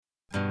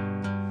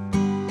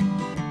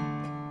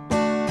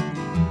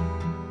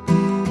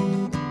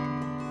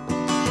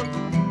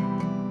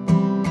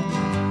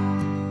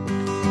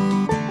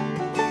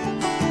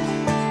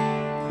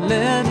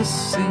to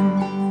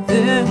sing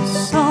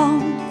this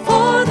song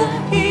for the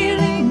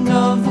healing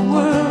of the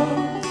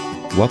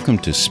world. Welcome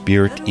to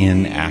Spirit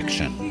in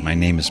Action. My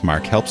name is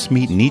Mark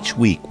Helpsmeet, and each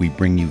week we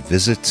bring you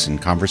visits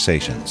and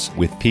conversations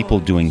with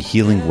people doing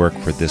healing work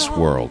for this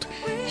world,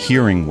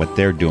 hearing what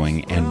they're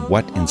doing and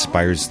what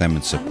inspires them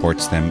and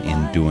supports them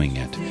in doing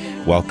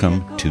it.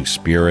 Welcome to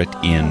Spirit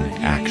in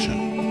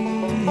Action.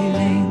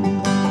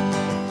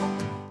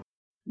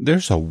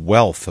 There's a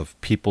wealth of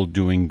people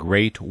doing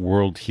great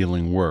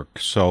world-healing work,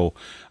 so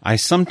I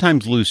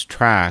sometimes lose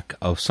track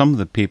of some of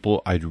the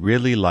people I'd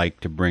really like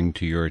to bring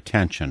to your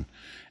attention,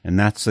 and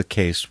that's the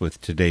case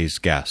with today's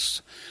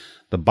guests.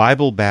 The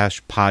Bible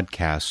Bash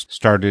podcast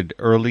started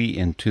early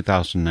in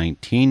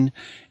 2019,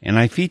 and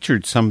I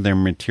featured some of their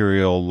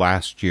material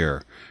last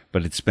year,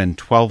 but it's been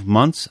 12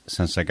 months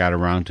since I got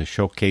around to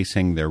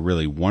showcasing their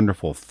really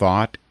wonderful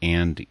thought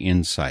and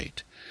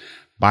insight.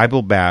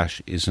 Bible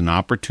Bash is an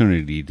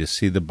opportunity to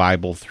see the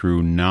Bible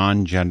through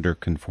non-gender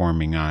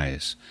conforming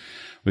eyes.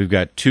 We've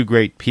got two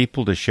great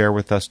people to share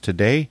with us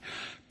today.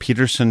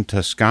 Peterson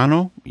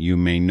Toscano, you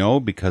may know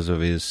because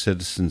of his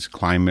Citizens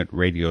Climate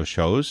radio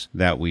shows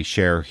that we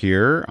share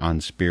here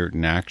on Spirit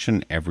in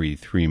Action every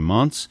 3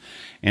 months.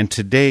 And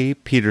today,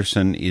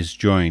 Peterson is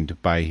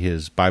joined by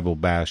his Bible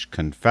Bash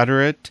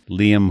confederate,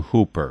 Liam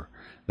Hooper,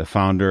 the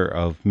founder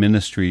of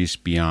Ministries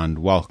Beyond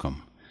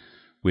Welcome.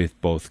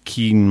 With both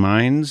keen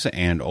minds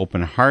and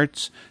open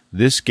hearts,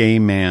 this gay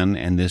man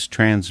and this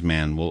trans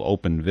man will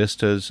open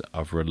vistas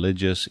of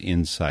religious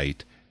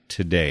insight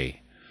today.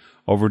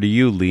 Over to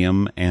you,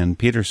 Liam and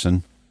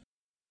Peterson.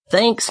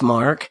 Thanks,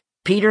 Mark.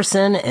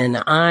 Peterson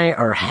and I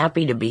are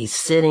happy to be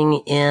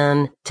sitting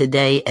in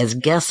today as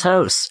guest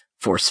hosts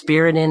for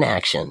Spirit in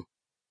Action.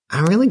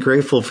 I'm really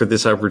grateful for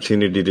this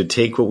opportunity to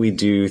take what we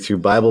do through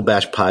Bible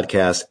Bash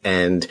podcast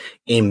and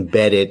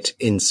embed it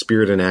in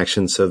Spirit in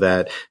Action so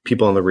that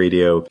people on the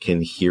radio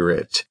can hear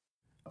it.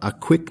 A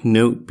quick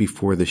note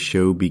before the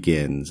show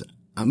begins.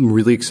 I'm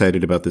really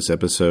excited about this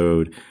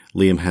episode.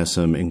 Liam has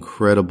some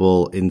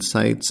incredible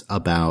insights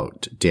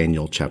about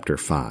Daniel chapter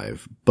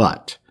 5,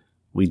 but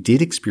we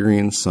did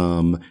experience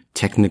some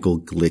technical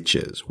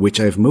glitches, which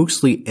I've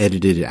mostly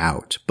edited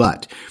out,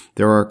 but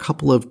there are a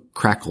couple of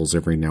crackles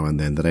every now and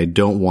then that I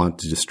don't want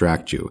to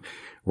distract you.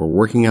 We're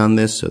working on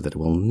this so that it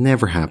will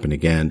never happen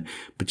again,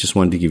 but just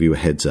wanted to give you a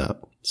heads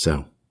up.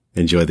 So,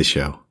 enjoy the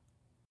show.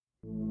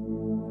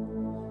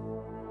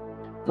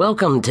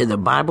 Welcome to the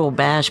Bible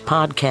Bash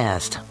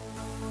podcast.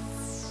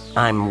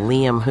 I'm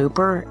Liam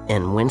Hooper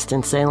in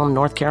Winston-Salem,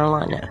 North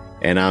Carolina.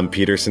 And I'm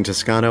Peterson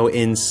Toscano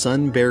in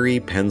Sunbury,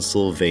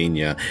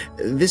 Pennsylvania.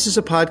 This is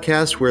a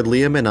podcast where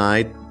Liam and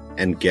I,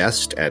 and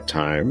guests at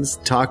times,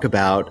 talk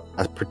about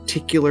a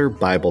particular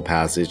Bible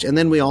passage, and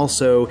then we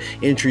also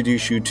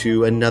introduce you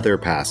to another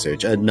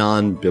passage, a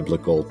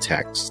non-biblical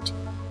text.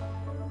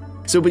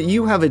 So, but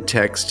you have a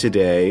text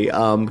today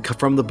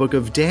from the book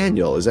of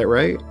Daniel, is that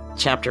right?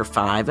 Chapter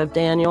 5 of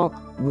Daniel,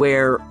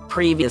 where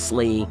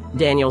previously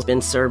Daniel's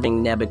been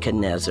serving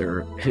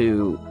Nebuchadnezzar,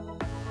 who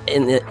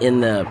in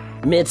the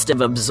midst of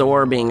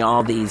absorbing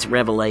all these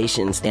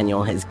revelations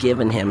Daniel has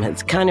given him,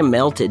 has kind of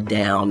melted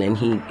down, and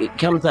it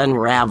comes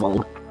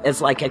unraveled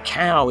as like a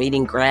cow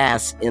eating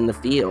grass in the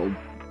field,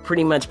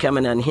 pretty much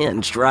coming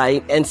unhinged,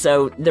 right? And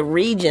so the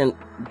regent,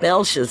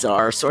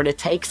 Belshazzar, sort of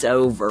takes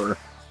over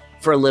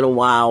for a little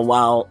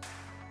while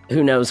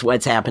who knows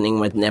what's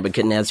happening with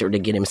Nebuchadnezzar to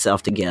get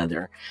himself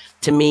together.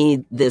 To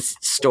me, this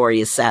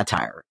story is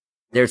satire.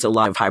 There's a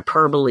lot of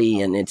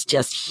hyperbole, and it's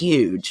just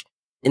huge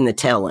in the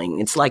telling.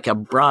 It's like a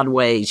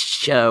Broadway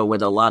show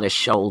with a lot of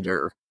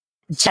shoulder.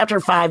 Chapter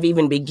 5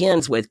 even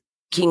begins with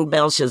King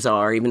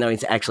Belshazzar, even though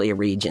he's actually a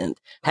regent,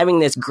 having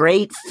this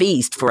great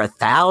feast for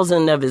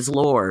 1,000 of his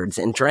lords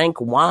and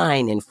drank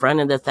wine in front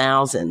of the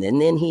 1,000.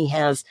 And then he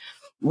has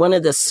one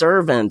of the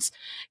servants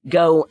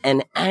go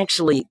and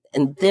actually,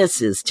 and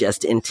this is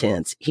just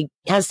intense, he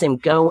has them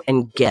go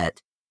and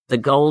get the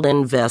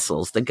golden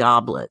vessels, the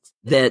goblets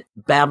that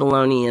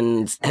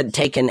Babylonians had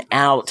taken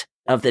out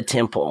of the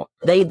temple.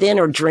 They then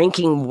are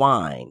drinking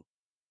wine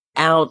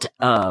out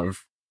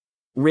of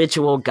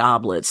ritual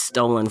goblets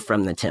stolen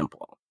from the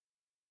temple.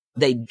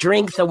 They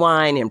drink the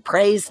wine and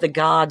praise the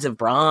gods of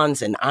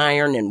bronze and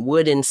iron and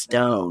wood and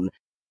stone.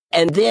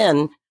 And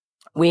then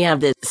we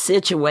have this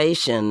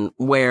situation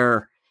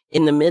where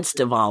in the midst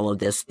of all of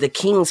this, the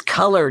king's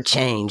color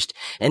changed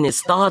and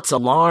his thoughts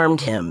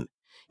alarmed him.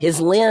 His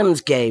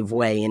limbs gave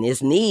way and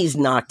his knees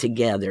knocked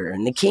together.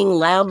 And the king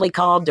loudly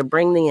called to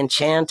bring the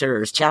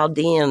enchanters,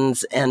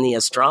 Chaldeans, and the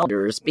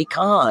astrologers,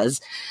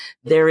 because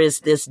there is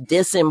this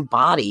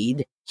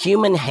disembodied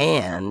human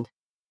hand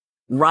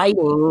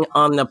writing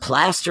on the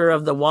plaster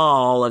of the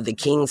wall of the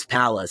king's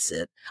palace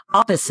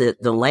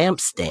opposite the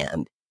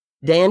lampstand.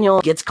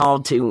 Daniel gets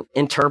called to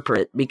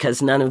interpret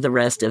because none of the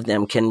rest of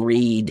them can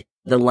read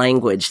the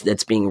language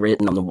that's being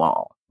written on the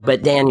wall.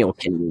 But Daniel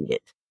can read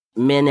it.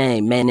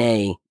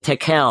 Mene,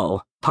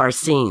 tekel,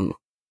 parsin.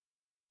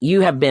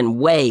 You have been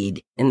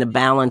weighed in the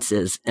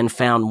balances and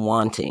found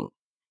wanting.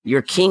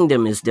 Your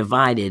kingdom is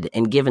divided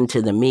and given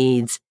to the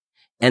Medes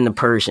and the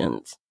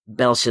Persians.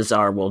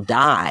 Belshazzar will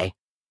die.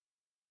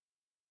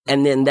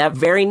 And then that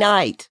very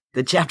night,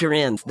 the chapter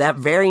ends, that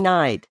very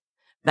night,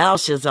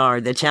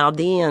 Belshazzar, the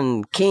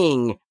Chaldean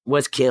king,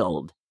 was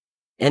killed.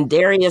 And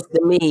Darius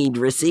the Mede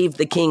received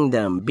the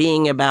kingdom,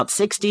 being about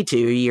 62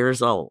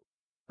 years old,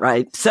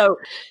 right? So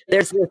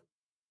there's this,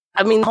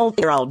 the whole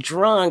thing, they're all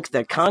drunk.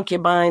 The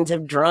concubines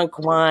have drunk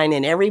wine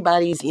and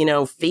everybody's,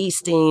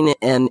 feasting.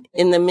 And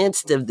in the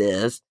midst of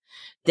this,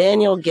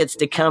 Daniel gets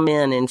to come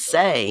in and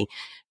say,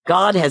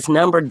 God has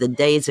numbered the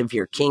days of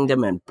your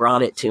kingdom and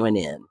brought it to an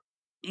end.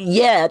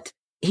 Yet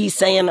he's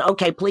saying,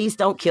 okay, please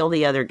don't kill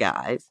the other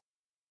guys.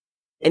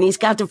 And he's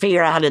got to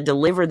figure out how to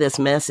deliver this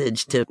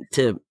message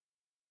to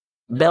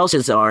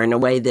Belshazzar in a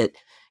way that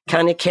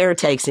kind of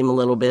caretakes him a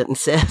little bit and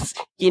says,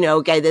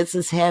 okay, this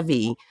is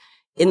heavy,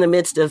 in the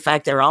midst of the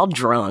fact they're all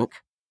drunk.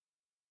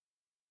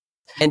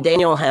 And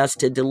Daniel has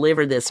to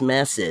deliver this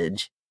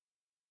message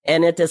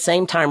and at the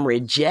same time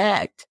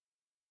reject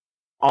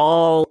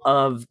all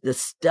of the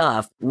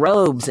stuff,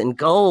 robes and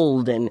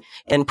gold,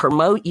 and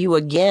promote you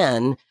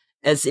again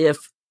as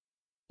if,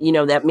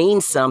 that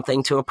means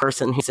something to a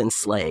person who's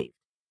enslaved.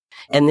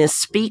 And this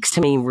speaks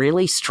to me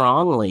really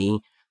strongly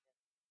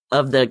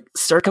of the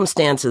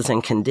circumstances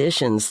and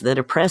conditions that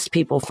oppressed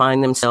people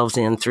find themselves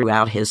in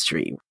throughout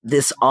history.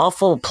 This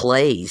awful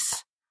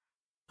place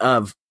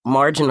of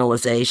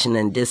marginalization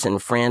and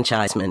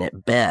disenfranchisement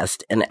at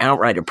best, and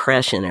outright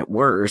oppression at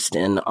worst,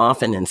 and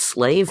often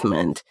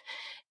enslavement,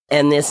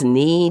 and this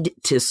need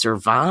to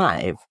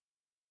survive.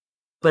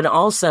 But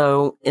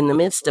also, in the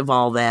midst of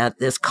all that,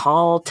 this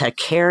call to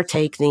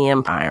caretake the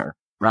empire,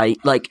 right?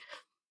 Like,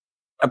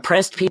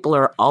 oppressed people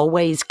are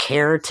always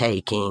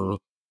caretaking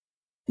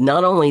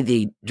not only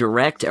the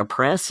direct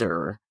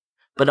oppressor,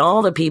 but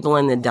all the people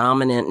in the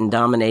dominant and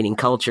dominating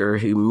culture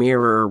who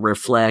mirror,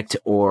 reflect,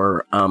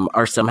 or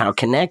are somehow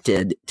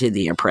connected to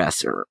the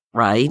oppressor,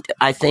 right?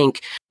 I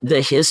think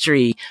the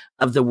history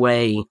of the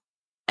way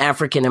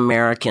African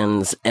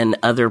Americans and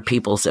other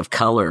peoples of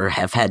color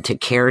have had to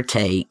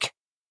caretake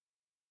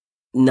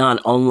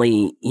not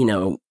only,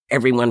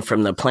 everyone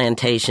from the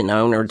plantation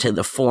owner to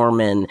the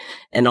foreman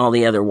and all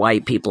the other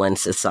white people in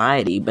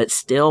society, but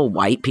still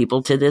white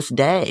people to this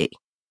day,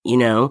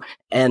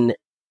 and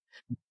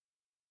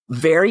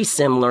very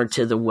similar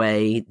to the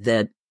way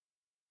that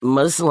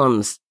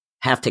Muslims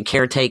have to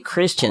caretake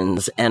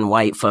Christians and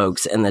white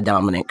folks in the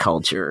dominant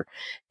culture,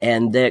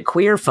 and that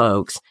queer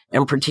folks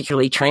and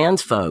particularly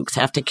trans folks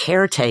have to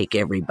caretake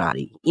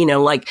everybody.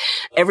 Like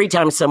every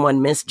time someone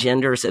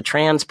misgenders a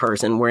trans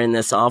person, we're in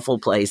this awful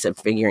place of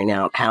figuring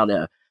out how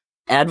to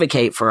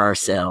advocate for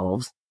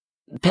ourselves,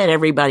 pat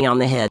everybody on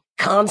the head,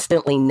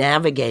 constantly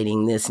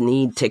navigating this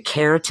need to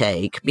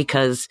caretake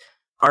because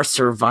our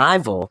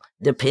survival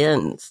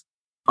depends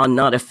on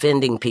not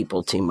offending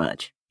people too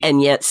much.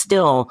 And yet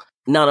still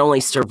not only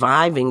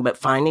surviving, but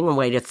finding a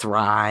way to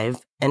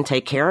thrive and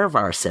take care of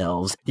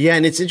ourselves. Yeah,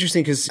 and it's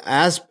interesting because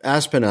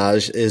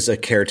Ashpenaz is a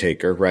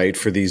caretaker, right,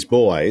 for these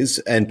boys.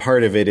 And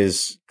part of it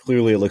is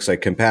clearly it looks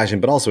like compassion,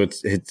 but also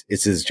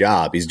it's his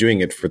job. He's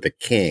doing it for the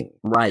king.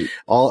 Right.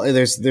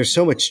 There's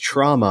so much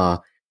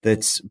trauma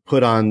that's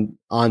put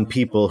on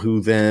people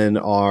who then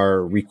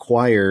are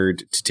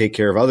required to take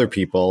care of other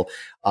people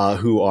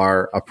who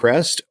are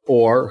oppressed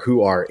or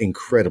who are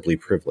incredibly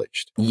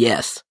privileged.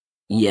 Yes.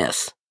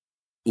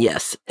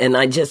 And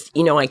I just,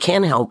 I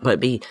can't help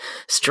but be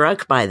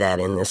struck by that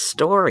in this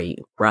story,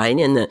 right?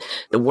 And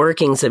the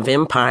workings of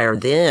empire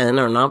then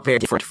are not very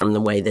different from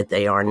the way that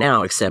they are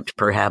now, except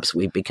perhaps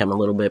we've become a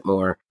little bit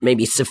more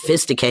maybe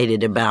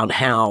sophisticated about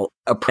how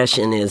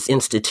oppression is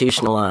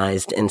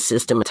institutionalized and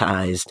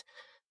systematized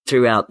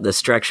throughout the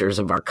structures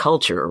of our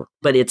culture.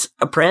 But it's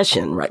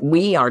oppression, right?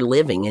 We are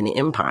living in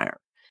empire.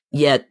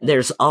 Yet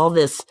there's all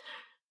this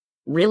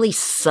really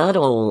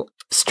subtle,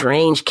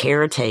 strange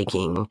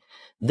caretaking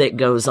that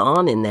goes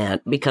on in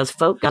that because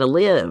folk got to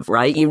live,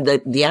 right?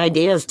 The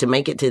idea is to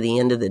make it to the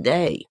end of the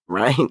day,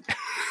 right?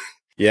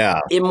 Yeah.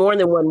 In more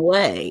than one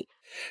way.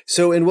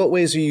 So in what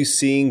ways are you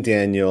seeing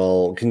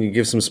Daniel? Can you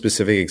give some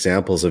specific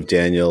examples of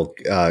Daniel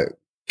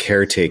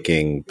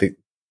caretaking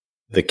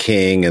the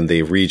king and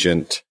the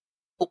regent?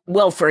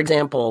 Well, for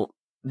example,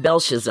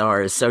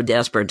 Belshazzar is so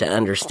desperate to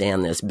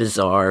understand this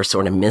bizarre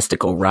sort of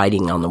mystical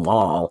writing on the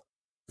wall,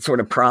 sort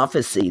of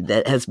prophecy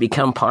that has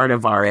become part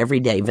of our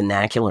everyday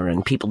vernacular,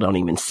 and people don't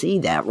even see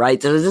that,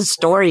 right? So this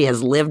story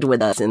has lived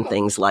with us in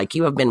things like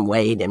you have been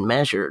weighed and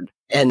measured,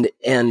 and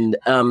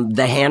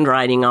the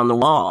handwriting on the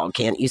wall.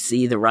 Can't you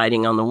see the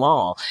writing on the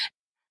wall?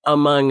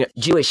 Among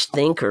Jewish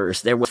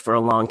thinkers, there was for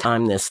a long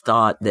time this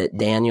thought that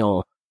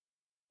Daniel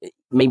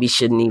maybe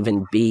shouldn't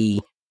even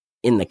be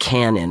in the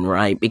canon,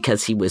 right?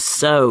 Because he was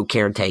so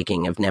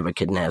caretaking of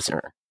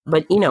Nebuchadnezzar.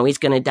 But, he's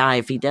going to die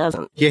if he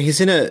doesn't. Yeah, he's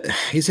in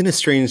a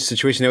strange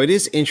situation. Now, it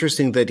is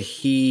interesting that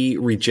he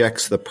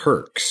rejects the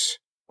perks.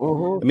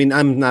 Mhm. I mean,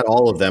 I'm not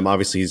all of them.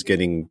 Obviously, he's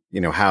getting,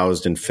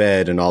 housed and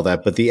fed and all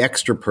that, but the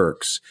extra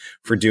perks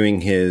for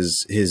doing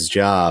his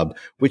job,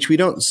 which we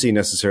don't see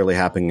necessarily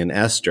happening in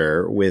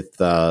Esther with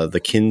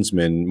the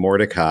kinsman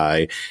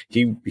Mordecai,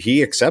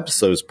 he accepts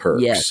those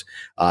perks. Yes.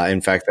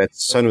 In fact,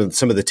 that's some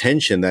of the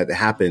tension that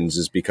happens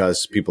is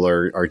because people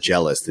are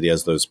jealous that he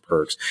has those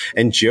perks.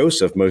 And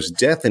Joseph most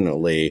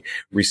definitely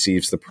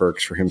receives the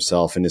perks for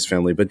himself and his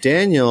family, but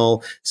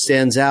Daniel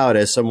stands out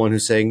as someone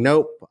who's saying,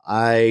 "Nope,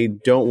 I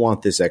don't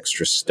want this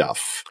extra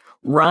stuff."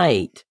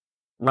 Right.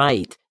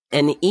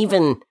 And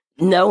even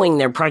knowing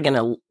they're probably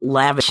going to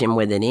lavish him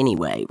with it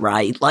anyway,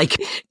 right? Like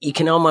you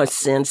can almost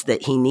sense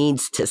that he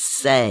needs to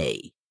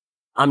say,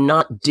 I'm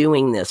not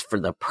doing this for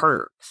the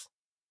perks.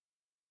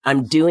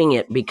 I'm doing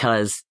it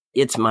because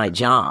it's my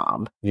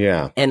job.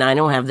 Yeah. And I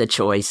don't have the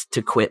choice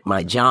to quit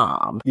my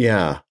job.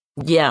 Yeah.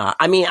 Yeah.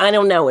 I mean, I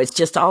don't know. It's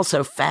just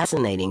also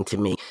fascinating to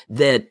me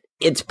that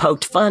it's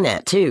poked fun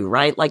at too,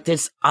 right? Like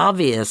there's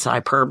obvious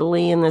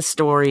hyperbole in this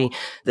story.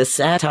 The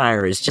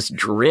satire is just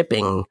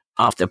dripping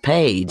off the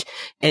page.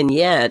 And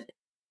yet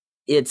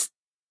it's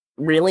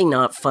really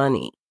not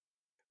funny.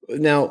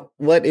 Now,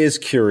 what is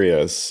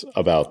curious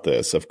about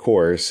this, of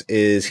course,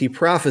 is he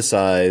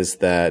prophesies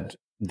that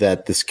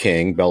this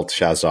king,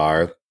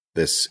 Belshazzar,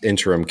 this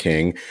interim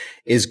king,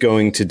 is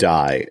going to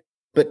die.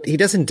 But he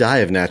doesn't die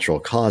of natural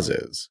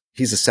causes.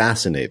 He's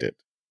assassinated.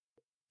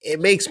 It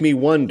makes me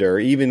wonder,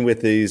 even with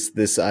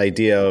this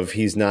idea of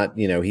he's not,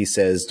 he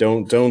says,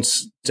 don't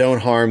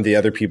harm the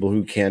other people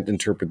who can't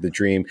interpret the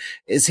dream.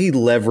 Is he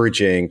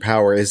leveraging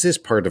power? Is this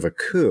part of a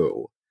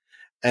coup?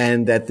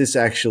 And that this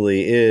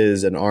actually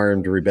is an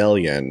armed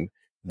rebellion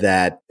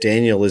that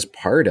Daniel is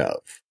part of.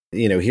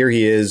 Here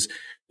he is,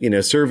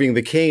 serving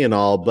the king and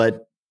all,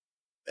 but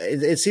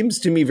it seems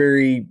to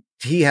me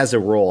he has a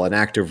role, an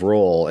active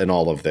role in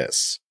all of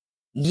this.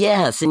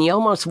 Yes, and you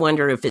almost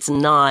wonder if it's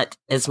not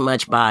as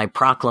much by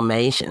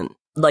proclamation.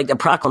 Like the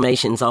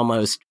proclamation's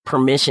almost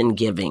permission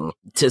giving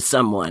to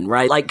someone,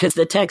 right? Like, because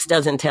the text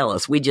doesn't tell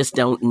us. We just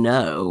don't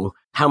know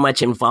how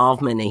much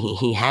involvement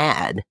he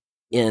had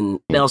in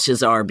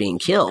Belshazzar being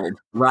killed,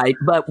 right?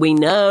 But we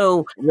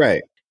know,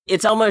 right?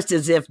 It's almost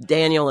as if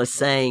Daniel is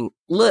saying,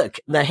 look,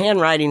 the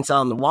handwriting's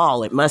on the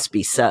wall. It must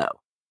be so.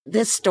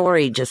 This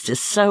story just is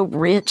so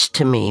rich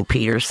to me,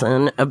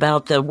 Peterson,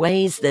 about the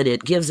ways that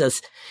it gives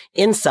us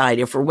insight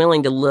if we're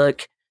willing to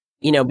look,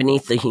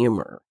 beneath the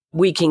humor.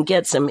 We can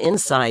get some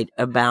insight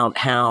about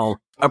how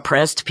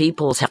oppressed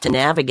peoples have to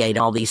navigate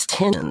all these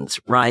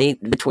tensions,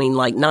 right? Between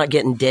like not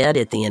getting dead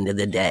at the end of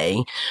the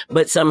day,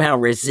 but somehow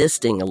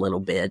resisting a little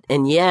bit.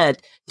 And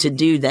yet to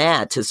do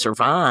that, to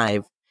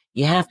survive,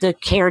 you have to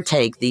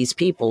caretake these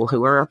people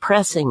who are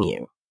oppressing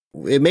you.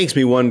 It makes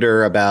me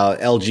wonder about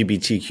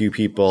LGBTQ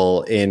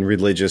people in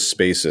religious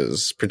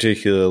spaces,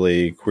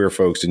 particularly queer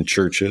folks in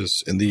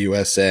churches in the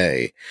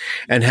USA,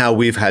 and how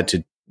we've had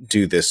to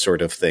do this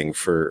sort of thing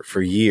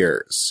for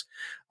years.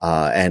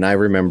 And I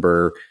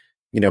remember,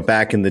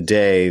 back in the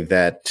day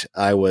that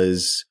I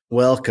was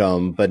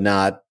welcome, but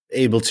not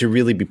able to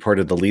really be part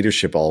of the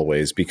leadership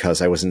always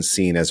because I wasn't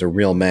seen as a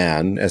real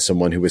man, as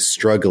someone who was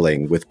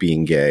struggling with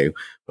being gay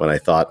when I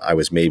thought I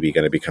was maybe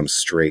going to become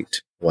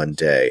straight one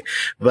day.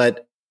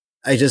 But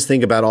I just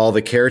think about all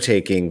the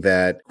caretaking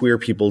that queer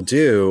people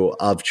do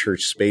of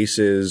church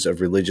spaces, of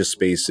religious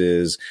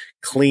spaces,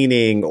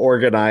 cleaning,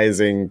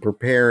 organizing,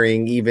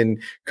 preparing,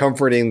 even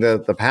comforting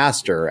the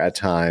pastor at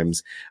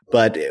times.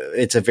 But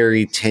it's a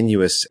very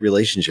tenuous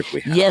relationship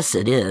we have. Yes,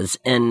 it is.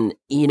 And,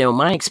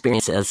 my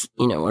experience as,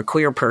 a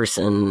queer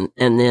person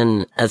and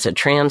then as a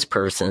trans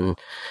person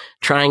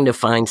trying to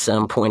find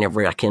some point of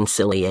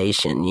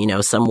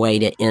reconciliation, some way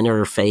to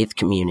enter faith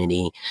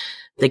community.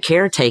 The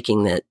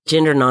caretaking that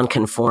gender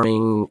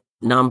nonconforming,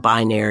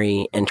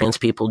 non-binary, and trans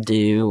people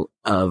do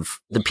of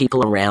the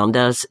people around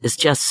us is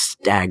just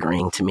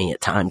staggering to me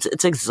at times.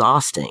 It's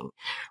exhausting,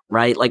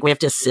 right? Like we have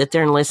to sit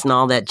there and listen to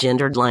all that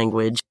gendered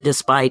language,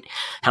 despite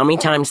how many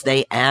times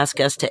they ask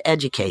us to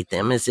educate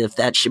them as if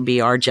that should be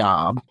our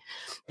job.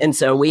 And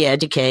so we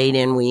educate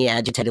and we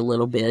agitate a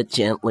little bit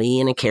gently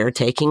in a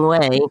caretaking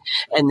way.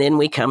 And then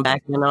we come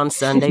back in on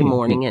Sunday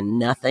morning and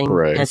nothing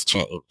has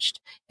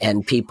changed.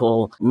 And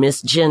people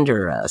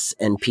misgender us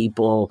and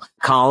people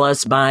call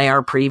us by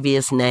our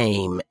previous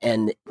name.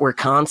 And we're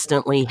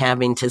constantly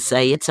having to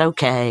say, it's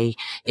okay.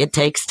 It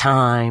takes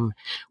time.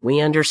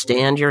 We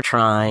understand you're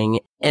trying,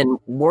 and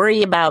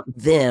worry about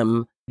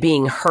them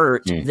being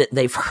hurt that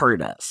they've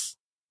hurt us.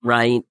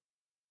 Right.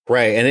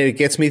 Right. And it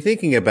gets me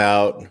thinking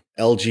about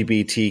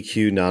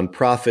LGBTQ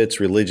nonprofits,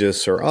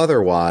 religious or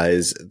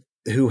otherwise,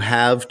 who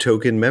have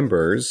token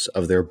members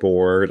of their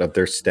board, of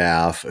their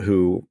staff,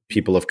 who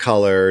people of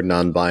color,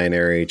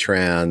 non-binary,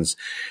 trans,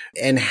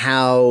 and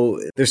how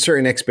there's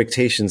certain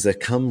expectations that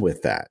come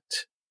with that.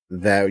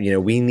 That,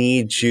 we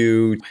need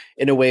you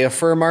in a way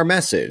affirm our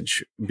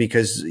message,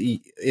 because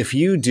if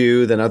you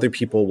do, then other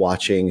people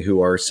watching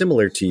who are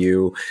similar to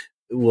you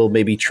will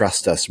maybe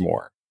trust us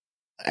more.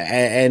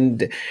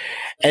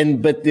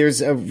 But there's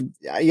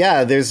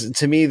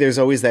to me, there's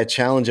always that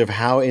challenge of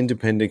how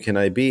independent can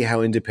I be?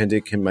 How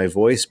independent can my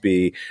voice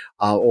be?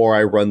 Or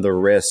I run the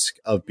risk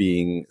of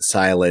being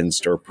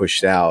silenced or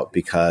pushed out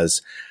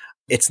because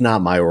it's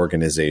not my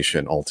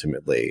organization.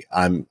 Ultimately,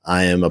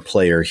 I am a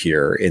player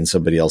here in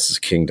somebody else's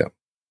kingdom.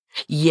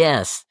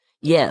 Yes.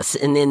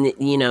 And then,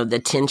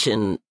 the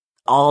tension,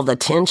 all the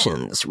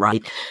tensions,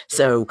 right?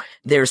 So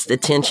there's the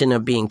tension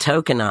of being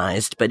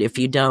tokenized, but if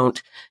you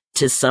don't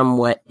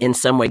in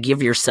some way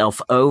give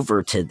yourself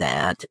over to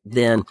that,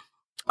 then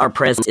our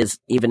presence is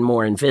even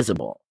more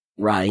invisible,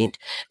 right?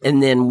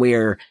 And then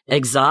we're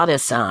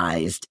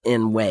exoticized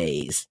in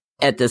ways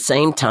at the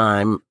same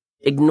time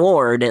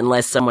ignored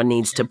unless someone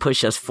needs to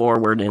push us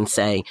forward and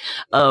say,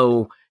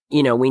 oh,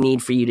 we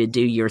need for you to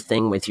do your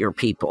thing with your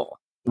people,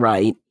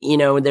 right?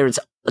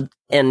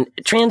 And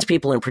trans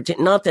people in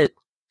particular,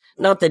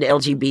 not that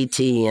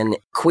LGBT and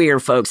queer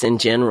folks in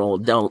general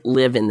don't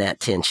live in that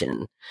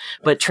tension,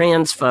 but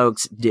trans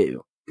folks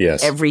do.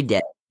 Yes. Every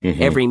day,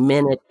 every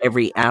minute,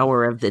 every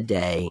hour of the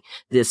day,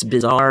 this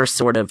bizarre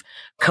sort of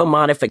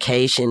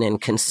commodification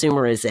and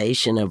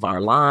consumerization of our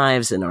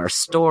lives and our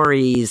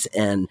stories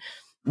and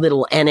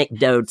little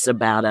anecdotes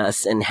about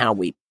us and how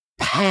we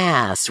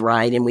pass,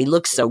 right? And we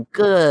look so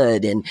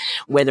good, and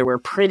whether we're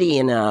pretty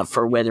enough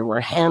or whether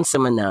we're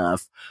handsome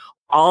enough,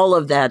 all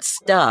of that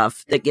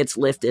stuff that gets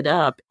lifted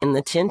up in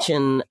the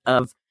tension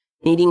of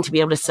needing to be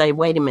able to say,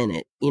 wait a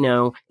minute,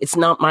 it's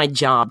not my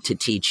job to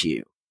teach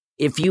you.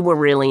 If you were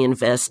really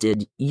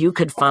invested, you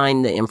could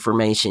find the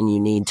information you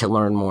need to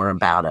learn more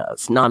about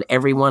us. Not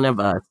every one of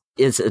us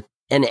is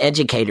an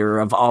educator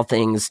of all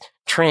things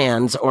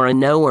trans or a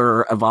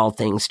knower of all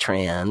things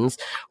trans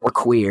or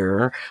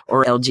queer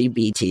or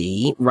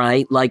LGBT,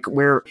 right? Like,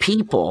 we're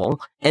people,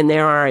 and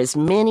there are as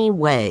many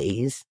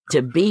ways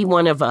to be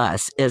one of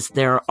us as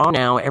there are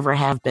now, ever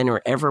have been,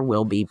 or ever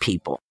will be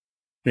people.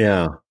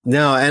 Yeah.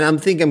 No, and I'm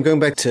going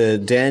back to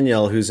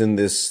Daniel, who's in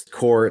this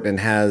court and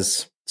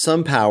has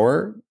some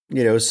power,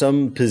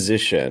 some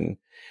position,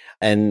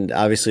 and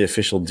obviously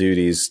official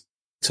duties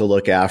to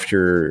look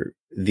after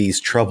these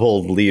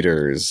troubled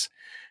leaders.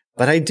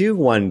 But I do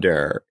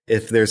wonder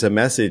if there's a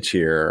message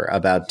here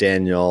about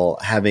Daniel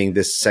having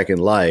this second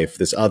life,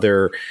 this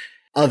other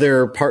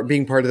part,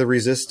 being part of the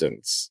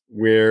resistance.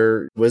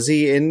 Where was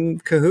he in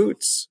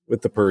cahoots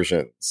with the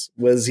Persians?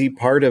 Was he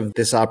part of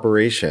this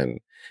operation?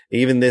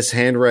 Even this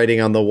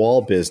handwriting on the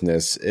wall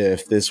business,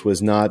 if this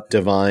was not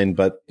divine,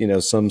 but,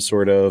 some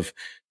sort of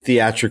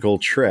theatrical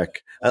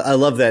trick. I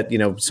love that,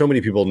 so many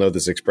people know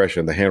this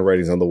expression, the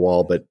handwriting's on the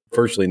wall, but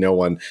virtually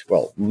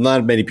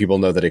not many people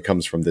know that it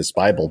comes from this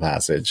Bible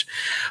passage.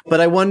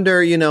 But I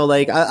wonder,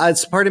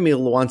 part of me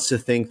wants to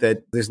think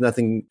that there's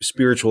nothing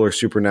spiritual or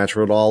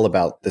supernatural at all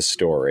about this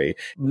story.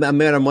 What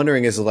I'm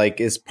wondering is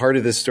part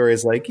of this story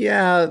is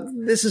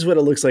this is what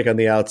it looks like on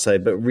the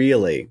outside, but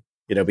really,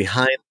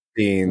 behind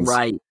the scenes,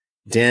 right,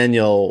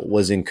 Daniel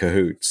was in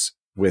cahoots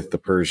with the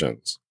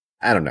Persians.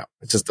 I don't know.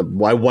 It's just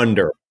I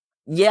wonder.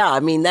 Yeah, I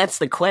mean, that's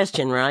the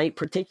question, right?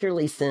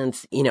 Particularly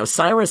since,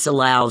 Cyrus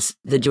allows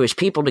the Jewish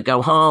people to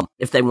go home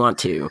if they want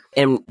to,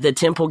 and the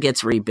temple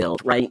gets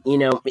rebuilt, right?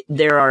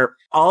 There are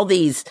all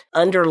these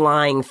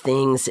underlying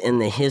things in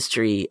the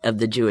history of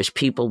the Jewish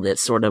people that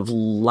sort of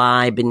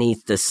lie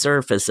beneath the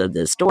surface of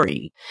the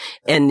story.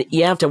 And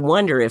you have to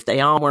wonder if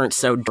they all weren't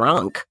so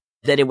drunk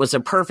that it was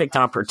a perfect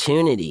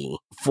opportunity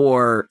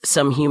for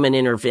some human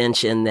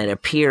intervention that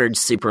appeared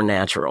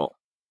supernatural.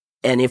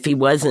 And if he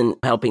wasn't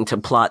helping to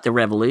plot the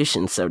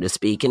revolution, so to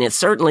speak, and it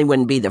certainly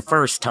wouldn't be the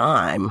first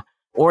time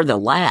or the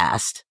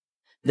last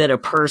that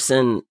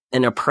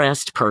an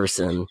oppressed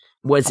person,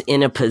 was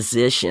in a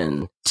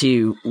position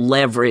to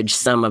leverage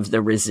some of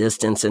the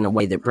resistance in a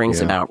way that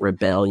brings about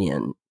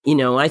rebellion.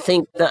 I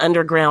think the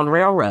Underground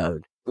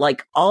Railroad,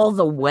 like all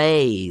the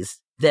ways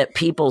that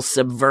people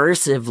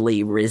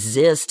subversively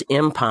resist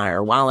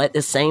empire while at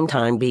the same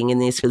time being in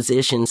these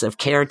positions of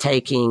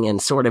caretaking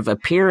and sort of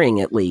appearing,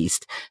 at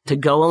least, to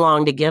go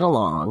along to get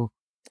along.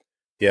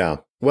 Yeah.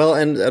 Well,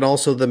 and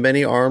also the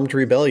many armed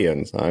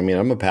rebellions. I mean,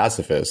 I'm a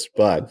pacifist,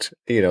 but,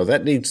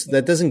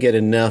 that doesn't get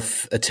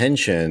enough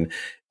attention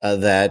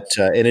that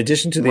in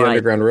addition to the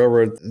Underground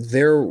Railroad,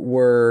 there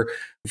were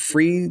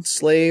freed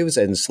slaves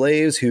and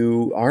slaves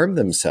who armed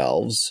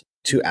themselves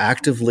to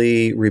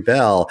actively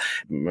rebel.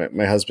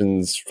 My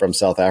husband's from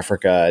South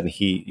Africa, and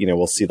he,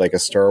 will see like a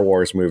Star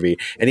Wars movie.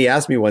 And he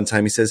asked me one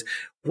time, he says,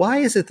 why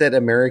is it that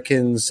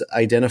Americans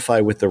identify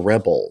with the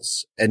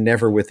rebels and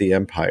never with the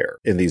empire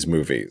in these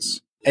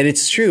movies? And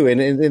it's true. And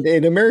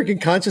in American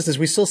consciousness,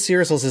 we still see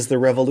ourselves as the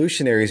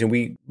revolutionaries, and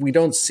we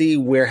don't see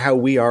how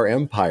we are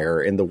empire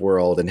in the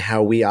world and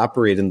how we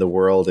operate in the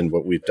world and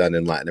what we've done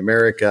in Latin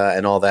America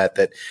and all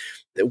that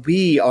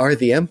we are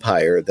the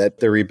empire that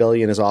the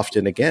rebellion is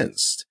often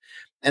against.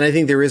 And I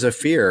think there is a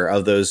fear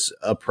of those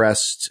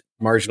oppressed,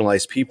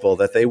 marginalized people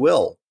that they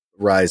will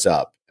rise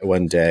up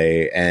one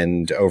day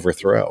and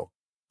overthrow.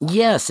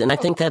 Yes, and I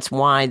think that's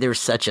why there's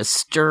such a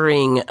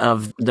stirring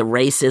of the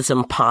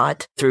racism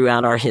pot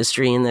throughout our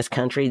history in this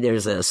country.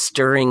 There's a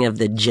stirring of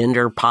the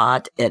gender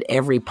pot at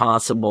every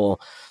possible,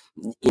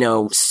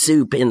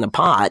 soup in the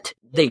pot.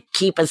 They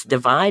keep us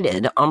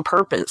divided on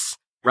purpose,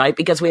 right?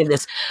 Because we have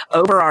this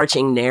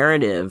overarching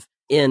narrative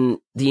in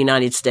the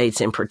United States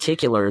in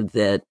particular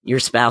that your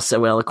spouse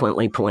so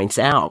eloquently points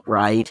out,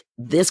 right?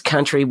 This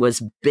country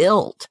was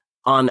built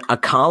on a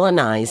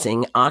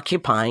colonizing,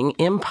 occupying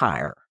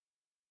empire.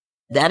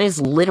 That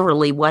is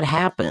literally what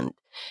happened.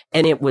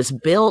 And it was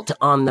built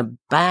on the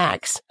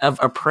backs of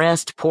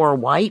oppressed poor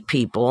white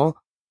people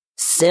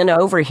sent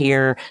over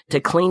here to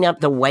clean up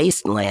the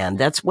wasteland.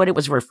 That's what it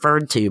was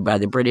referred to by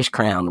the British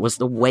Crown, was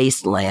the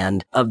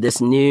wasteland of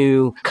this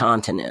new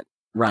continent,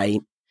 right?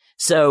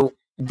 So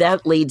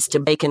that leads to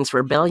Bacon's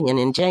Rebellion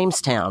in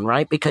Jamestown,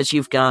 right? Because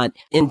you've got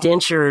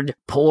indentured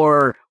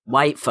poor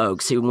white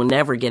folks who will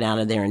never get out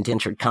of their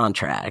indentured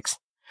contracts,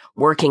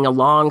 working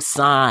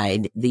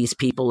alongside these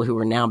people who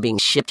are now being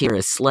shipped here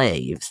as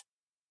slaves.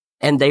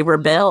 And they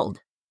rebelled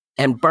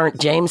and burnt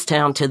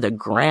Jamestown to the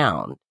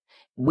ground.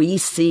 We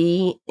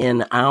see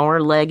in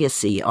our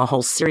legacy a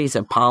whole series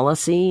of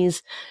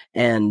policies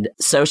and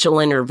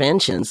social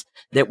interventions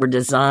that were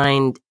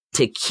designed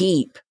to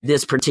keep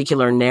this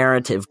particular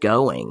narrative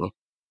going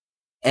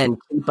and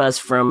keep us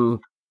from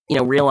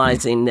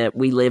realizing that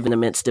we live in the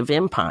midst of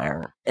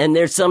empire. And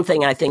there's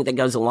something I think that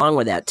goes along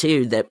with that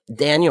too, that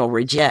Daniel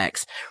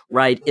rejects,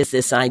 right? Is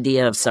this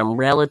idea of some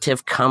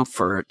relative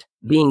comfort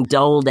being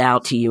doled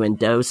out to you in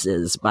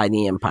doses by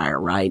the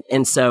empire, right?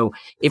 And so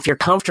if you're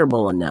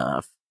comfortable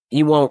enough,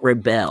 you won't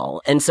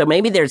rebel. And so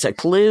maybe there's a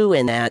clue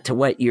in that to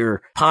what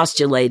you're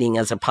postulating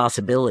as a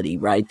possibility,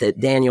 right? That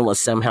Daniel was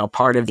somehow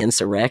part of the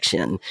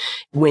insurrection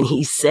when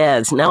he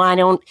says, no, I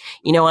don't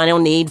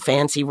need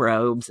fancy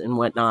robes and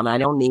whatnot. I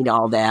don't need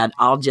all that.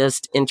 I'll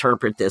just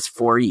interpret this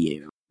for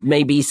you.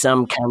 Maybe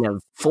some kind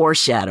of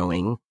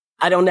foreshadowing.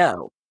 I don't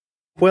know.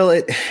 Well,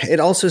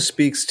 it also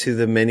speaks to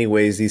the many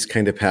ways these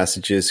kind of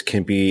passages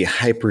can be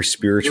hyper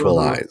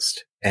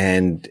spiritualized.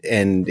 And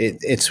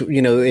it's,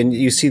 and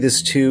you see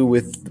this too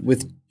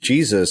with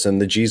Jesus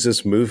and the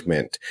Jesus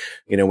movement,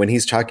 when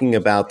he's talking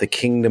about the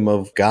kingdom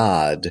of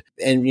God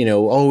and,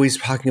 always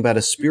talking about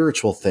a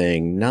spiritual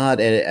thing,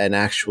 not an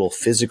actual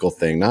physical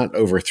thing, not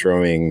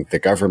overthrowing the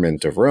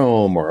government of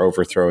Rome or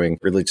overthrowing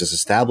religious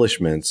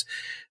establishments.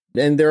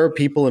 And there are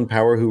people in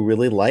power who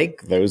really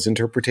like those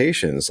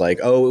interpretations, like,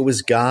 oh, it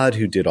was God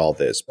who did all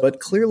this. But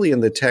clearly in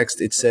the text,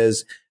 it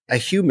says a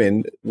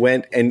human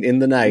went and in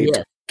the night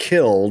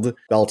killed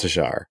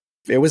Belteshazzar.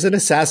 It was an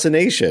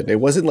assassination. It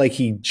wasn't like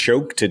he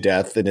choked to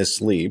death in his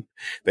sleep.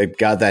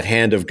 That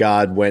hand of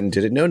God went and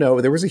did it. No,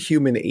 there was a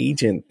human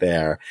agent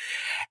there.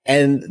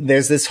 And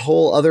there's this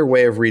whole other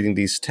way of reading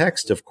these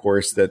texts, of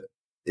course, that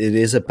it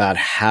is about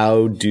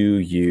how do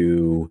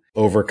you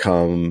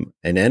overcome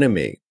an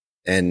enemy?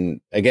 And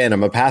again,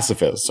 I'm a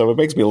pacifist, so it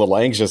makes me a little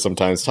anxious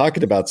sometimes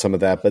talking about some of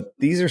that. But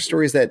these are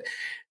stories that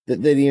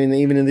even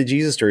in the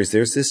Jesus stories,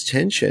 there's this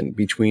tension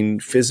between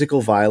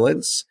physical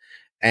violence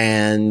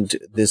and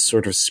this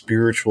sort of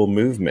spiritual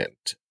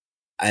movement.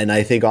 And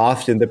I think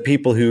often the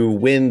people who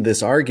win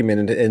this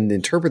argument and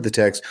interpret the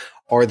text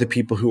are the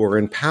people who are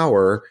in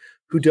power,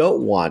 who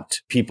don't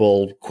want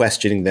people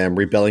questioning them,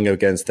 rebelling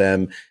against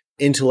them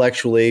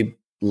intellectually,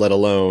 let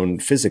alone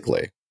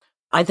physically.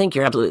 I think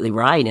you're absolutely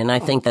right. And I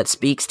think that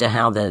speaks to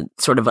how the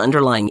sort of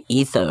underlying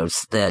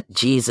ethos that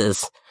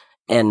Jesus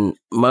and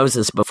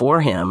Moses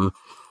before him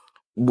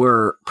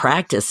were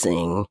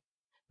practicing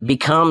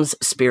becomes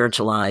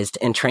spiritualized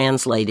and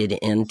translated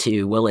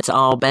into, well, it's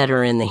all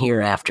better in the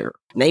hereafter.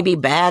 Maybe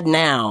bad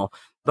now,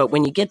 but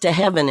when you get to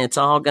heaven, it's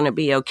all going to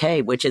be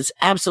okay, which is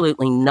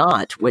absolutely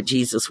not what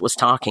Jesus was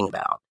talking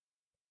about.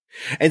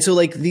 And so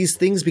these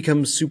things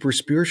become super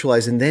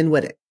spiritualized. And then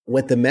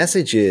what the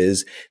message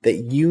is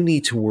that you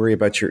need to worry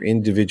about your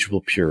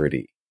individual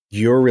purity,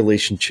 your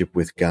relationship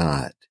with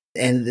God.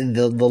 And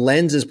the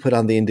lens is put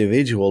on the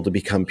individual to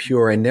become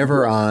pure and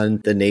never on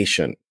the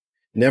nation,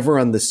 never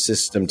on the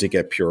system to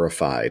get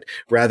purified.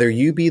 Rather,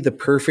 you be the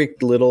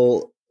perfect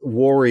little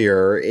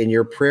warrior in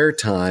your prayer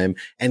time,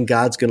 and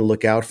God's going to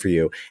look out for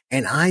you.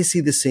 And I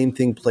see the same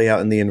thing play out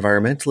in the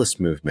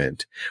environmentalist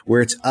movement,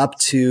 where it's up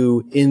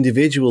to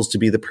individuals to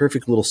be the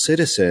perfect little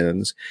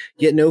citizens,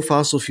 yet no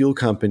fossil fuel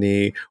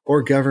company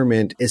or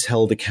government is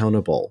held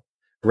accountable.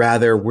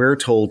 Rather, we're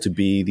told to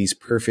be these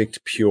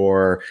perfect,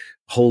 pure,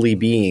 holy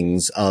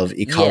beings of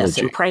ecology. Yes,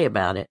 and pray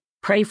about it.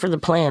 Pray for the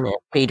planet,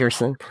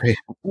 Peterson. Pray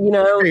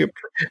for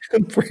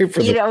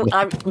the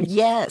planet.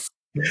 Yes.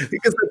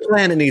 Because the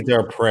planet needs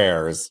our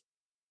prayers.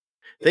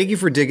 Thank you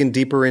for digging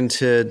deeper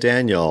into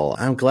Daniel.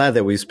 I'm glad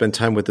that we spent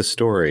time with the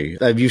story.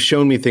 You've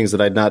shown me things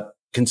that I'd not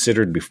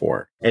considered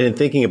before. And in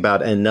thinking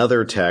about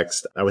another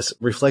text, I was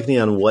reflecting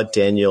on what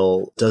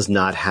Daniel does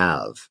not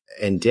have.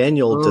 And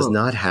Daniel does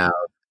not have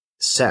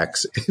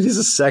sex. It is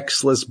a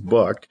sexless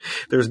book.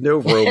 There's no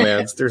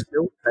romance. There's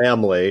no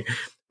family.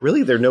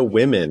 really there are no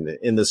women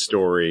in the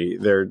story.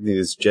 They're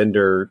these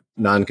gender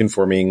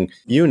non-conforming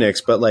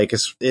eunuchs, but like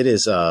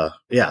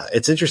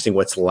it's interesting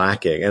what's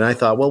lacking. And I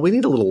thought, well, we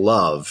need a little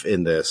love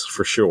in this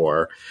for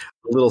sure.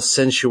 A little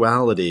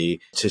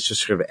sensuality to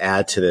just sort of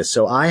add to this.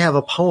 So I have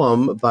a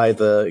poem by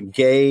the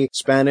gay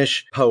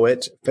Spanish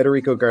poet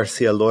Federico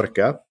Garcia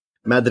Lorca,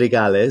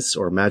 Madrigales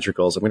or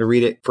Madrigals. I'm going to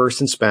read it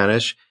first in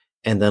Spanish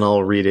and then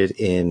I'll read it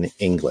in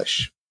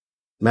English.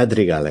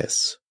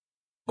 Madrigales.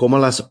 Como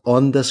las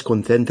ondas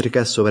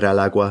concéntricas sobre el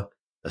agua,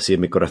 así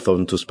en mi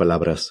corazón tus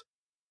palabras.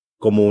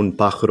 Como un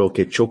pájaro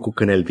que choca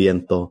con el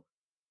viento,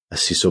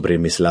 así sobre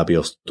mis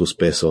labios tus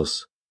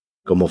besos.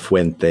 Como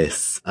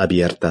fuentes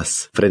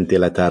abiertas frente a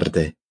la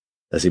tarde,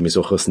 así mis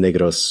ojos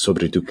negros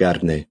sobre tu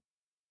carne.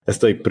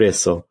 Estoy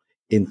preso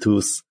en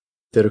tus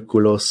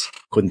círculos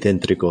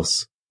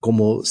concéntricos.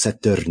 Como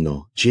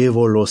Saturno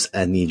llevo los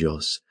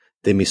anillos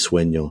de mi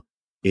sueño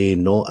y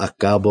no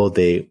acabo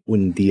de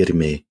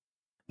hundirme,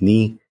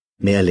 ni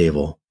me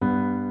elevo.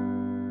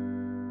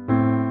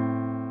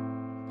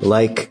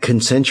 Like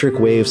concentric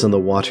waves on the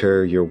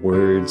water, your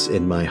words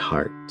in my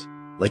heart.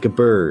 Like a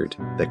bird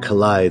that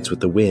collides with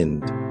the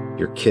wind,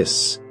 your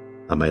kiss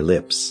on my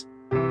lips.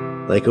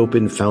 Like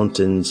open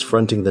fountains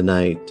fronting the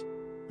night,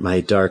 my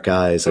dark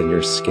eyes on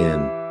your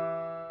skin.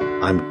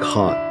 I'm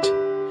caught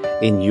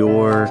in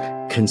your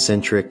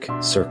concentric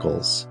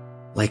circles.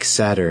 Like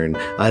Saturn,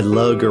 I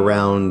lug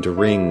around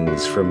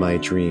rings from my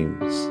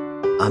dreams.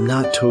 I'm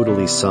not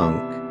totally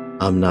sunk.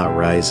 I'm not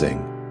rising.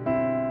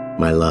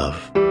 My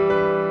love.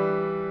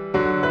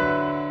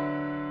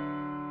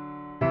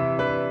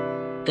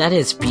 That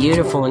is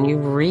beautiful, and you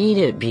read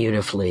it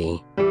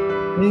beautifully.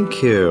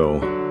 Thank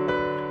you.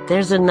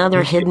 There's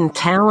another hidden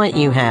talent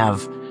you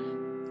have.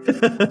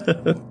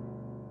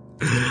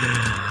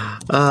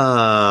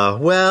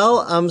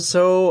 Well, I'm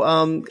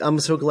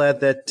so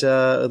glad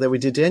that we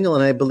did Daniel,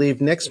 and I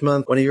believe next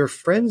month one of your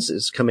friends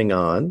is coming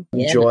on.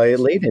 Yeah. Joy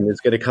Layden is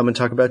going to come and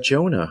talk about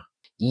Jonah.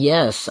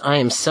 Yes, I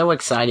am so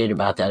excited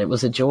about that. It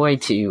was a joy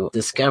to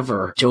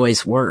discover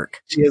Joy's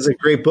work. She has a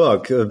great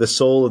book, The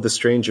Soul of the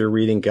Stranger,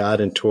 Reading God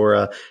and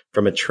Torah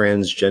from a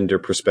Transgender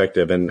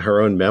Perspective. And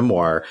her own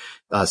memoir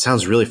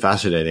sounds really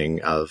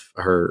fascinating of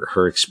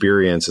her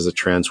experience as a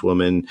trans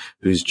woman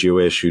who's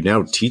Jewish, who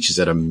now teaches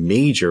at a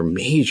major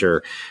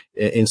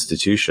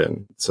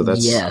institution. So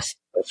that's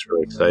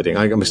really exciting.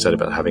 I'm excited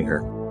about having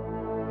her.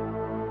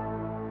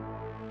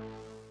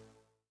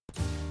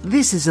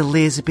 This is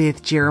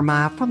Elizabeth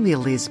Jeremiah from the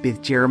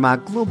Elizabeth Jeremiah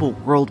Global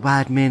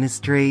Worldwide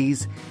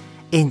Ministries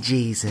in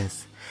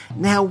Jesus.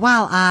 Now,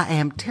 while I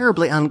am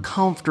terribly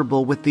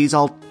uncomfortable with these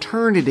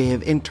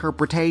alternative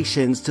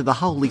interpretations to the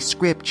Holy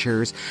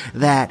Scriptures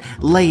that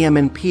Liam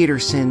and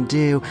Peterson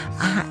do,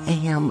 I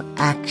am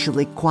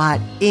actually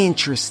quite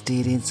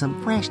interested in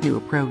some fresh new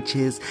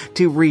approaches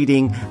to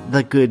reading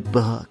the good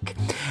book.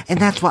 And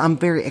that's why I'm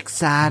very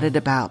excited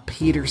about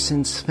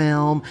Peterson's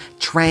film,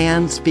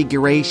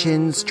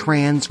 Transfigurations,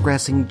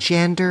 Transgressing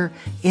Gender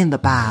in the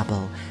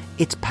Bible.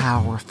 It's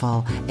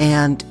powerful,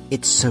 and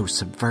it's so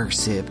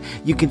subversive.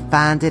 You can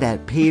find it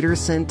at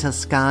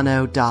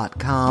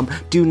petersontoscano.com.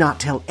 Do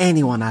not tell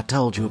anyone I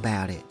told you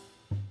about it.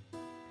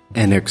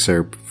 An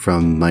excerpt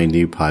from my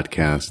new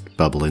podcast,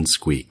 Bubble and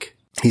Squeak.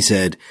 He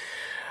said,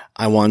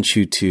 I want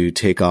you to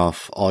take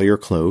off all your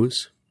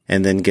clothes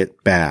and then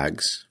get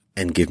bags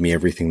and give me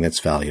everything that's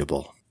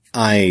valuable.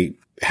 I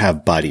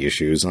have body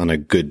issues on a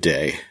good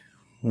day.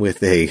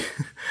 With a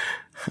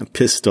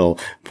pistol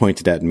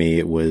pointed at me,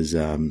 it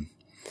wasn't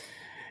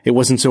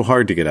so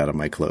hard to get out of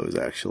my clothes,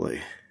 actually.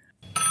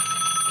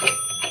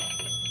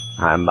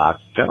 Heimbach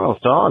General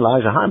Store,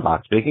 Elijah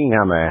Heimbach speaking.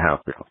 How may I help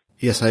you?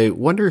 Yes, I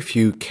wonder if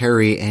you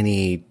carry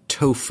any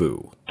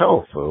tofu.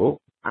 Tofu?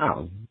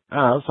 Oh,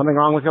 something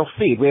wrong with your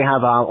feet. We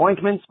have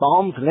ointments,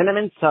 balms,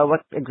 liniments. So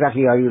what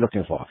exactly are you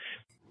looking for?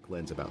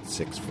 Glenn's about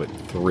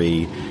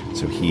 6'3",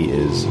 so he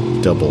is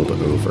doubled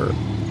over.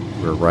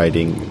 We're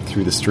riding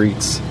through the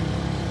streets,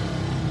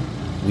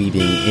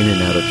 weaving in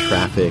and out of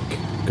traffic,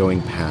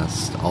 going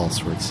past all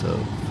sorts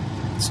of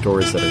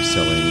stores that are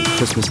selling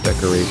Christmas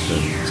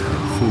decorations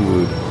and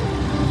food,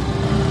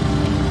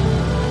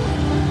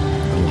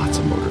 and lots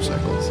of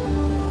motorcycles.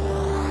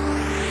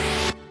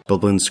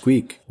 Bubble and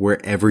Squeak,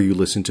 wherever you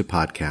listen to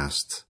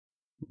podcasts.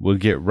 We'll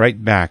get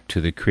right back to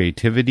the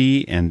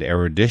creativity and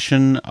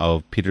erudition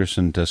of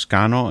Peterson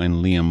Toscano and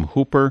Liam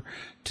Hooper,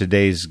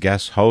 today's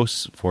guest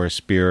hosts for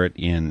Spirit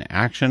in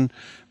Action.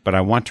 But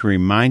I want to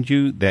remind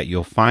you that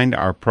you'll find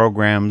our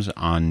programs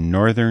on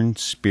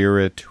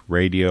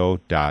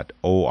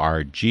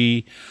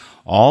northernspiritradio.org,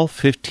 all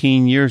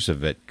 15 years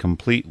of it,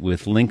 complete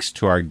with links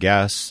to our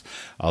guests,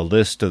 a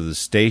list of the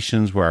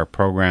stations where our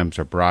programs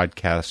are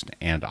broadcast,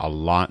 and a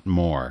lot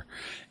more,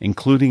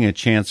 including a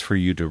chance for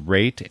you to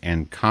rate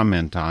and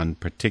comment on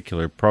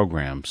particular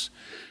programs.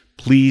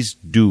 Please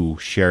do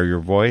share your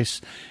voice,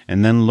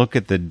 and then look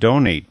at the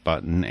donate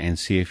button and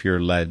see if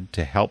you're led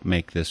to help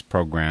make this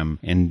program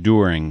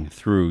enduring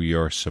through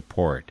your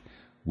support.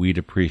 We'd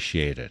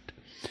appreciate it.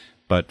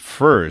 But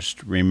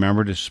first,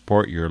 remember to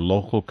support your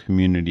local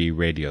community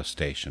radio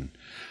station.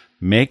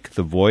 Make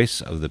the voice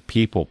of the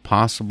people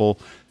possible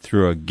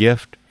through a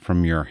gift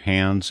from your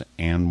hands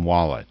and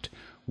wallet.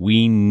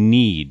 We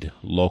need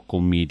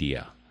local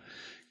media.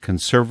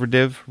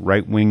 Conservative,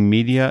 right-wing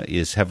media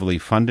is heavily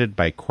funded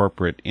by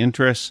corporate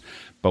interests,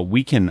 but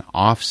we can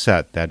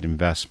offset that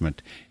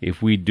investment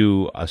if we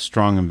do a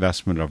strong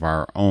investment of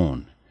our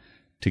own.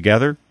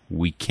 Together,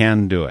 we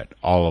can do it,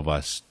 all of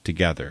us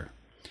together.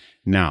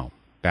 Now,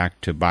 back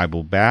to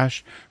Bible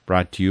Bash,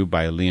 brought to you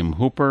by Liam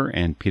Hooper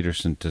and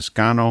Peterson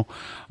Toscano.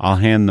 I'll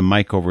hand the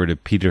mic over to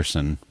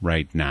Peterson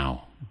right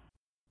now.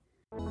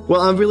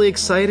 Well, I'm really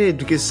excited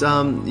because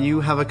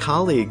you have a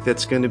colleague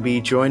that's going to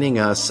be joining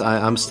us.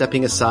 I'm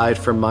stepping aside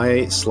from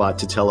my slot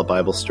to tell a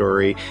Bible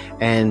story,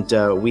 and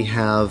we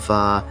have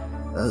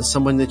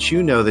someone that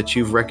you know that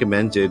you've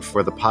recommended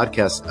for the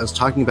podcast. I was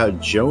talking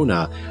about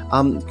Jonah.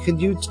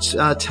 Could you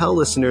tell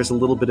listeners a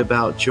little bit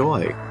about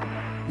Joy?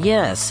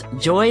 Yes,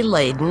 Joy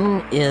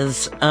Layden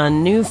is a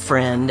new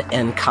friend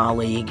and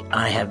colleague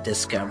I have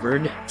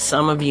discovered.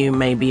 Some of you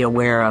may be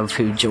aware of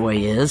who Joy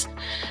is.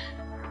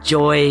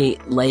 Joy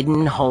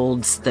Layden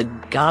holds the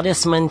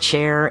Gottesman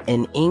Chair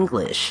in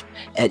English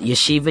at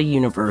Yeshiva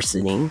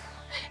University,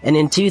 and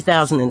in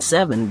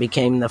 2007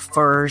 became the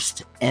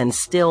first and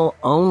still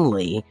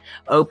only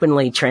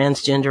openly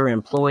transgender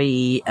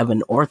employee of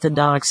an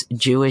Orthodox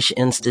Jewish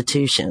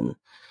institution.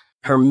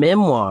 Her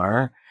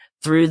memoir,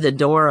 Through the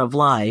Door of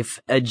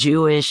Life, A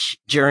Jewish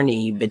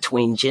Journey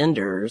Between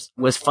Genders,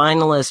 was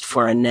finalist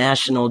for a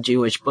National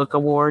Jewish Book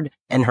Award,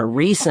 and her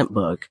recent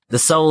book, The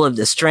Soul of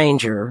the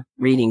Stranger,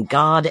 Reading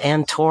God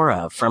and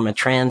Torah from a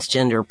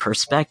Transgender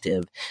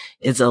Perspective,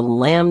 is a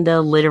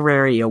Lambda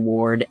Literary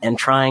Award and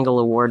Triangle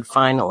Award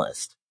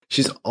finalist.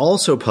 She's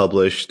also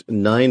published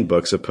 9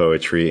 books of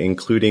poetry,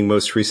 including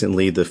most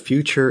recently, The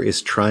Future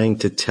is Trying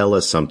to Tell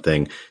Us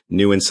Something,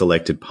 New and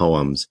Selected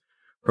Poems.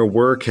 Her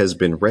work has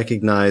been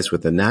recognized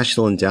with the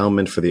National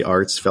Endowment for the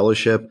Arts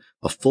Fellowship,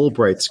 a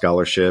Fulbright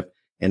Scholarship,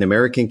 an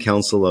American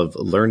Council of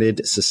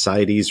Learned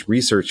Societies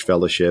Research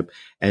Fellowship,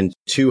 and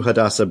 2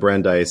 Hadassah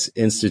Brandeis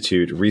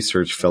Institute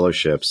Research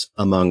Fellowships,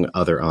 among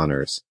other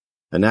honors.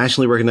 A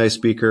nationally recognized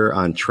speaker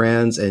on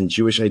trans and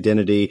Jewish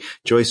identity,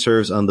 Joy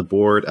serves on the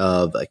board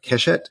of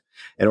Keshet,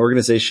 an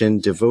organization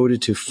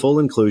devoted to full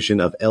inclusion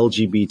of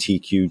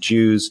LGBTQ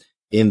Jews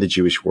in the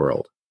Jewish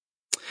world.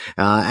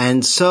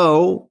 And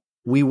so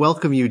we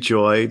welcome you,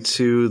 Joy,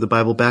 to the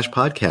Bible Bash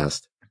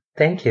podcast.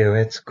 Thank you.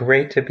 It's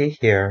great to be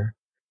here.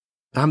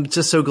 I'm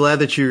just so glad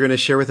that you're going to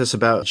share with us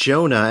about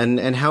Jonah,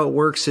 and how it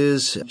works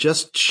is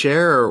just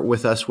share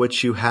with us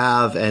what you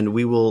have and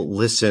we will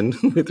listen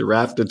with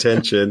rapt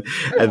attention.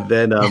 And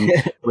then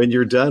when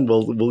you're done,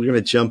 we're going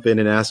to jump in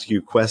and ask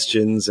you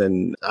questions.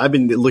 And I've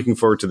been looking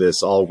forward to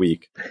this all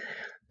week.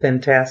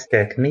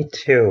 Fantastic. Me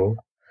too.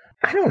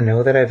 I don't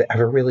know that I've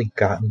ever really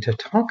gotten to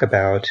talk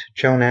about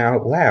Jonah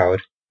out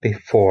loud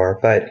before,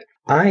 but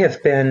I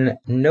have been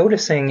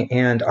noticing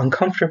and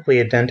uncomfortably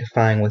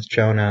identifying with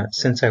Jonah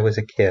since I was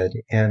a kid.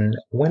 And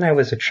when I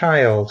was a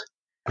child,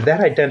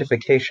 that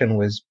identification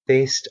was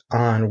based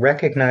on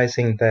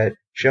recognizing that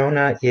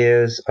Jonah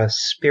is a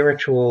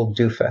spiritual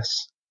doofus,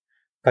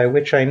 by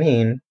which I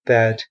mean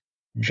that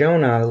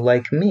Jonah,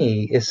 like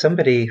me, is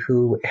somebody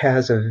who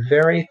has a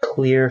very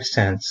clear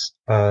sense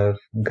of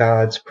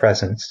God's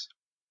presence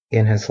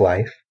in his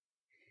life.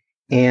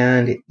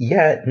 And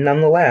yet,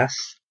 nonetheless,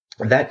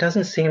 that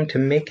doesn't seem to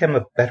make him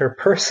a better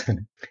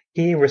person.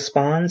 He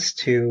responds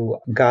to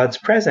God's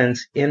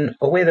presence in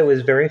a way that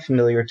was very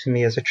familiar to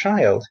me as a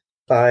child,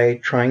 by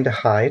trying to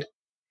hide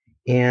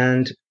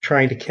and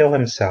trying to kill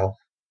himself.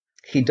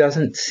 He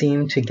doesn't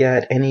seem to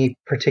get any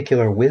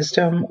particular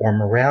wisdom or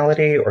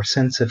morality or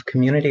sense of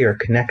community or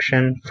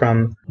connection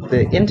from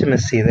the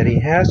intimacy that he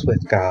has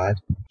with God.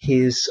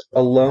 He's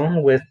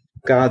alone with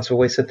God's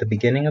voice at the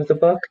beginning of the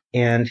book,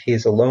 and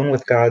he's alone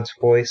with God's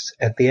voice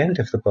at the end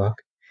of the book.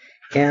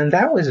 And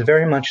that was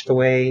very much the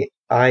way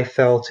I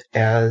felt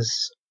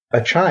as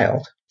a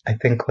child. I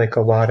think like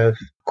a lot of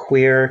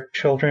queer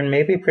children,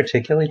 maybe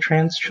particularly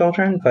trans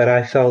children, but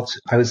I felt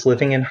I was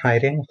living in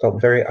hiding, felt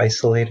very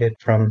isolated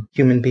from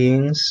human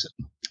beings.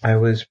 I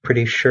was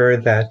pretty sure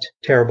that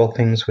terrible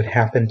things would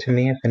happen to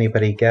me if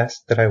anybody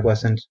guessed that I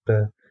wasn't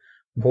the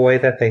boy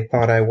that they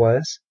thought I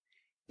was.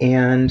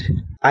 And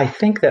I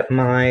think that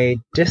my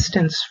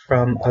distance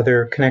from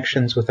other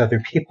connections with other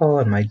people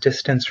and my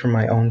distance from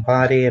my own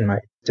body and my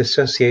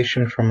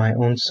dissociation from my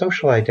own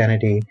social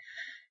identity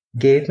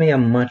gave me a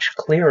much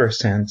clearer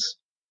sense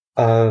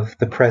of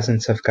the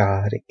presence of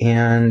God.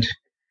 And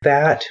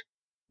that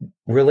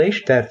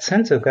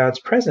sense of God's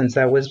presence,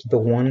 that was the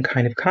one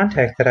kind of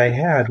contact that I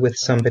had with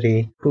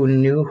somebody who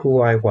knew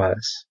who I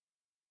was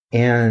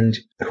and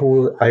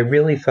who I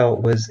really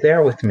felt was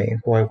there with me,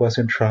 who I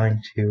wasn't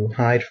trying to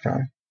hide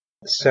from.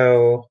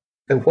 So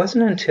it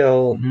wasn't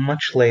until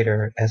much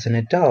later as an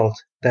adult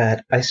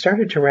that I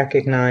started to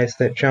recognize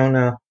that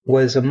Jonah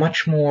was a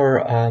much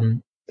more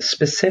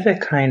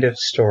specific kind of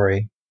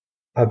story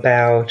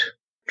about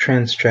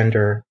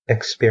transgender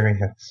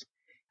experience.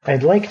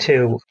 I'd like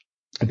to,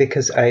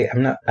 because I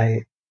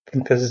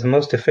think this is the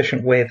most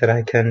efficient way that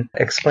I can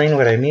explain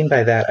what I mean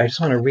by that. I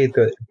just want to read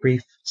the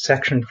brief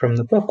section from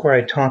the book where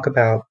I talk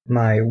about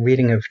my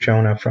reading of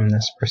Jonah from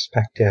this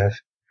perspective.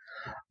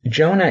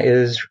 Jonah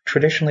is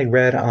traditionally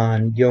read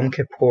on Yom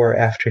Kippur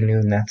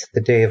afternoon. That's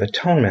the Day of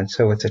Atonement.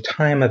 So it's a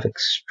time of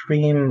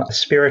extreme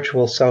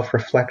spiritual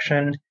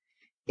self-reflection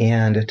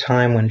and a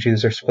time when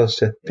Jews are supposed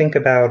to think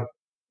about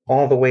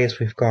all the ways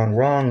we've gone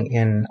wrong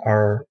in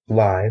our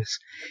lives.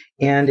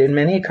 And in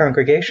many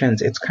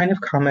congregations, it's kind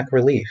of comic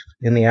relief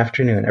in the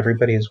afternoon.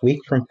 Everybody is weak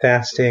from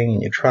fasting,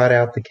 and you trot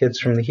out the kids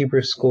from the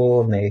Hebrew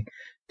school, and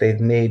they've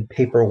made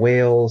paper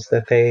whales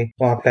that they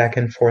walk back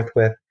and forth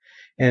with.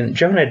 And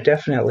Jonah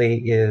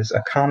definitely is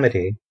a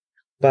comedy,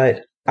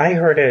 but I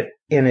heard it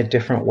in a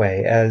different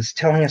way, as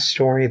telling a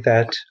story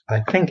that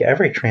I think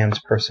every trans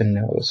person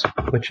knows,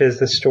 which is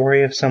the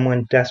story of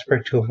someone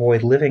desperate to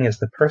avoid living as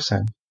the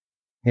person,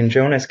 in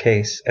Jonah's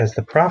case, as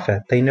the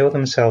prophet they know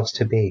themselves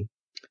to be.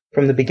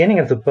 From the beginning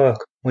of the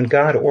book, when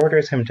God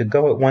orders him to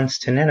go at once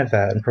to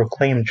Nineveh and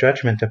proclaim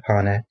judgment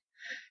upon it,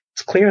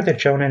 it's clear that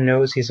Jonah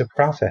knows he's a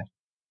prophet.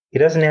 He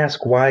doesn't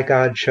ask why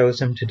God chose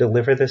him to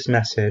deliver this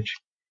message,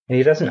 and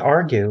he doesn't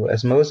argue,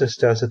 as Moses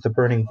does at the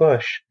burning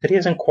bush, that he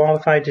isn't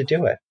qualified to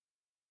do it.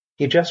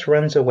 He just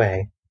runs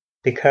away,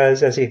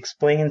 because, as he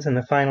explains in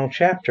the final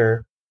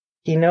chapter,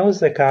 he knows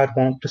that God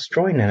won't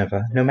destroy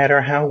Nineveh, no matter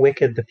how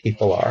wicked the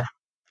people are.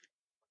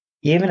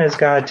 Even as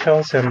God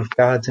tells him of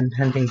God's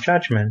impending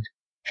judgment,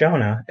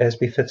 Jonah, as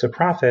befits a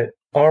prophet,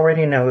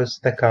 already knows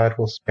that God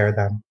will spare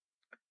them.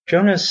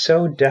 Jonah is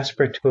so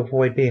desperate to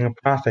avoid being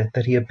a prophet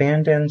that he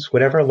abandons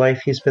whatever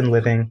life he's been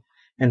living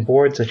and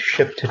boards a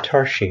ship to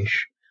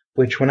Tarshish,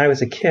 which when I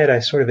was a kid I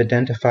sort of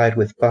identified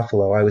with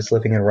Buffalo. I was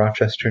living in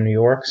Rochester, New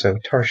York, so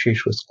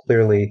Tarshish was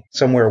clearly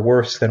somewhere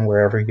worse than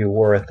wherever you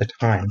were at the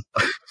time.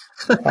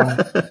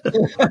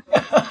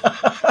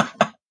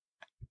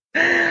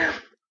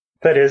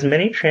 But as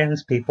many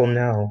trans people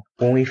know,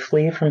 when we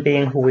flee from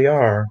being who we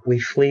are, we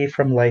flee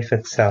from life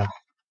itself.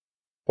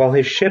 While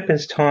his ship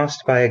is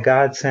tossed by a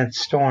God-sent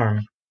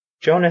storm,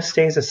 Jonah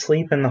stays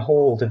asleep in the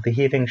hold of the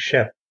heaving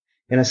ship,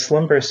 in a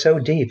slumber so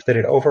deep that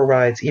it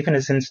overrides even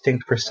his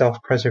instinct for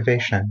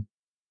self-preservation.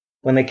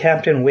 When the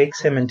captain wakes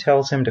him and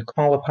tells him to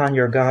call upon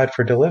your God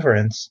for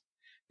deliverance,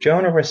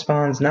 Jonah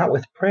responds not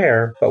with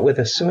prayer, but with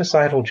a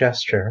suicidal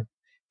gesture,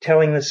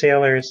 telling the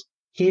sailors,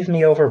 "Heave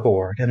me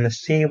overboard, and the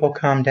sea will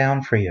calm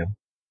down for you."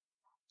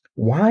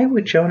 Why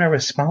would Jonah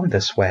respond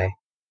this way?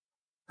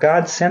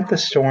 God sent the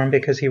storm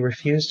because he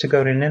refused to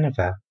go to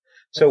Nineveh,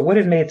 so it would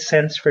have made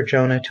sense for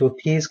Jonah to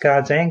appease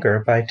God's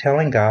anger by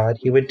telling God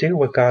he would do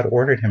what God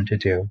ordered him to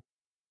do.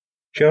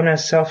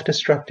 Jonah's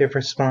self-destructive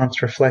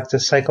response reflects a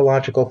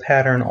psychological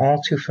pattern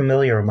all too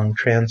familiar among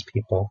trans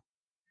people.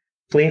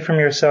 Flee from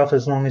yourself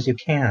as long as you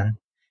can,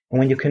 and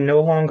when you can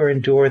no longer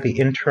endure the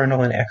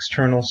internal and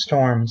external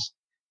storms,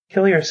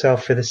 kill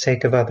yourself for the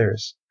sake of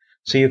others,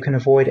 so you can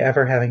avoid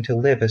ever having to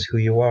live as who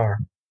you are.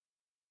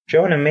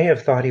 Jonah may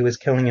have thought he was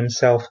killing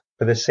himself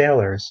for the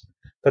sailors,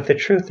 but the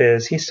truth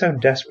is he's so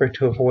desperate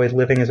to avoid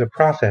living as a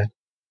prophet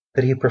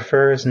that he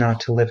prefers not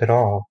to live at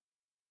all.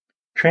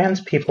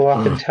 Trans people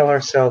often tell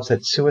ourselves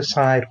that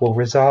suicide will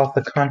resolve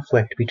the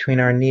conflict between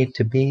our need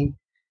to be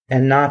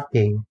and not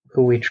be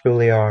who we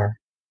truly are.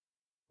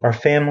 Our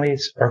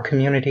families, our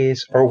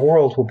communities, our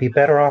world will be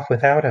better off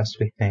without us,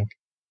 we think,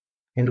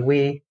 and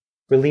we,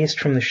 released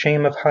from the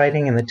shame of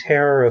hiding and the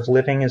terror of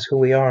living as who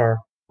we are,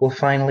 will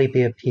finally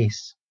be at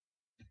peace.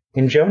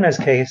 In Jonah's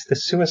case, the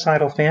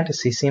suicidal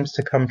fantasy seems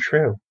to come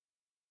true.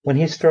 When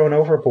he's thrown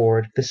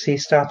overboard, the sea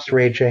stops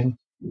raging,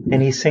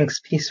 and he sinks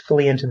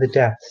peacefully into the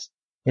depths,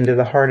 into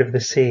the heart of the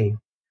sea,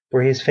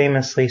 where he's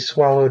famously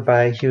swallowed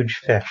by a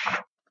huge fish.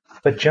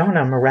 But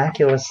Jonah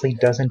miraculously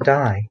doesn't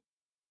die.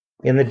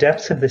 In the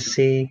depths of the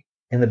sea,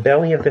 in the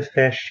belly of the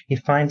fish, he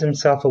finds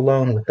himself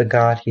alone with the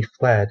God he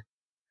fled.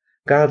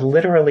 God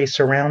literally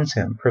surrounds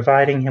him,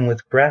 providing him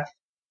with breath,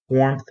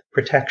 warmth,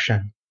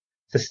 protection,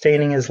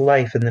 sustaining his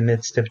life in the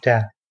midst of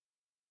death.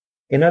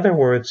 In other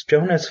words,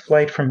 Jonah's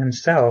flight from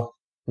himself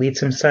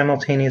leads him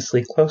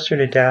simultaneously closer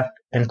to death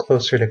and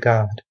closer to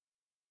God.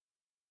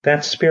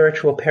 That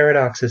spiritual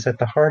paradox is at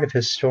the heart of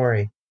his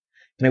story,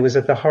 and it was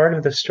at the heart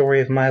of the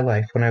story of my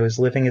life when I was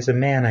living as a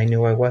man I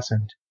knew I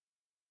wasn't.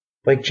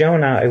 Like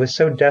Jonah, I was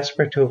so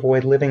desperate to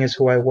avoid living as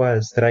who I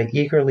was that I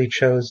eagerly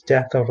chose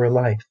death over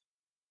life.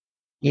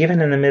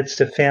 Even in the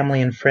midst of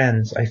family and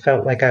friends, I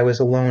felt like I was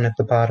alone at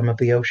the bottom of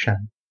the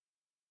ocean.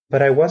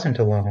 But I wasn't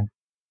alone.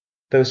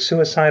 Though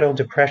suicidal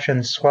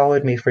depression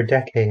swallowed me for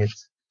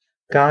decades,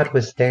 God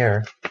was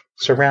there,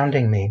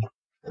 surrounding me,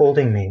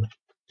 holding me,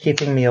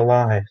 keeping me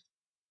alive.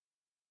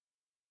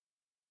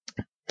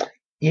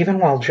 Even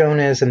while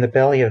Jonah is in the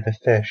belly of the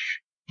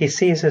fish, he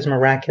sees his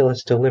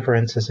miraculous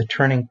deliverance as a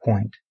turning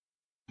point.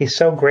 He's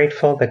so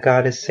grateful that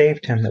God has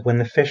saved him that when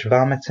the fish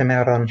vomits him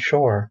out on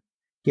shore,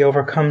 he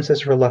overcomes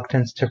his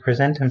reluctance to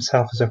present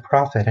himself as a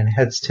prophet and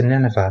heads to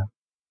Nineveh.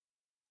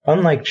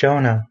 Unlike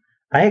Jonah,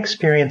 I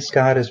experienced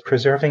God as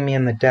preserving me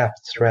in the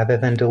depths rather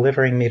than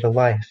delivering me to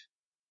life.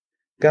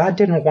 God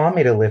didn't want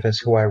me to live as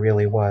who I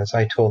really was,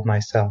 I told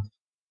myself.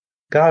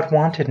 God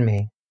wanted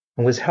me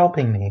and was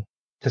helping me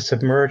to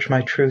submerge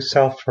my true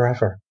self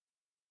forever.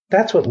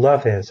 That's what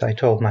love is, I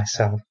told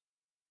myself.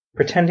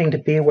 Pretending to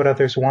be what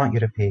others want you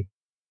to be.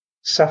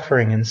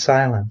 Suffering in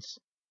silence.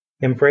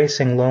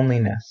 Embracing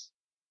loneliness.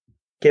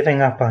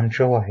 Giving up on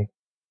joy.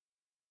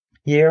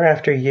 Year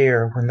after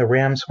year, when the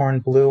ram's horn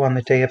blew on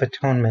the Day of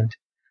Atonement,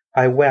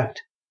 I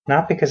wept,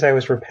 not because I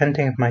was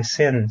repenting of my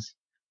sins,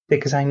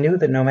 because I knew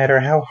that no matter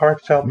how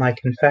heartfelt my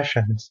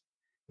confessions,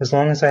 as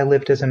long as I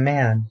lived as a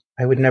man,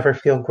 I would never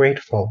feel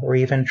grateful or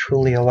even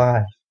truly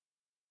alive.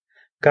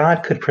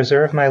 God could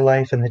preserve my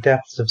life in the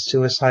depths of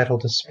suicidal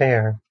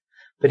despair,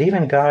 but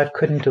even God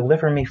couldn't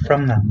deliver me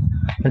from them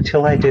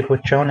until I did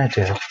what Jonah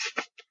did,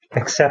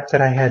 accept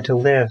that I had to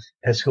live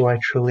as who I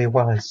truly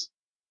was.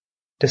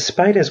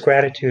 Despite his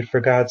gratitude for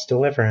God's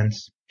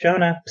deliverance,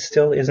 Jonah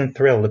still isn't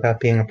thrilled about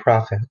being a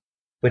prophet,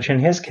 which in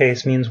his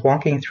case means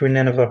walking through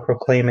Nineveh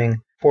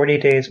proclaiming, 40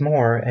 days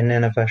more and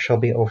Nineveh shall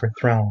be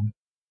overthrown.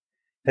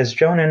 As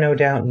Jonah no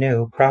doubt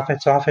knew,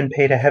 prophets often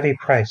paid a heavy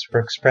price for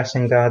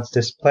expressing God's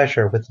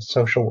displeasure with the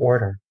social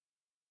order.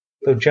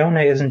 Though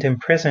Jonah isn't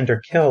imprisoned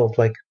or killed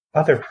like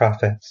other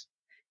prophets,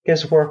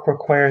 his work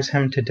requires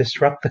him to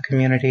disrupt the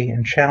community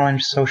and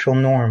challenge social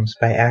norms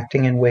by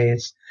acting in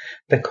ways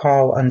that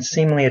call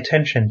unseemly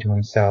attention to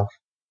himself.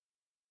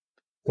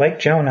 Like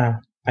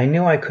Jonah, I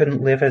knew I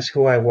couldn't live as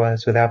who I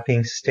was without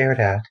being stared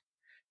at,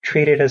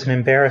 treated as an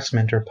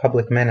embarrassment or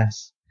public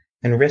menace,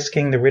 and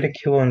risking the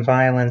ridicule and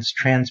violence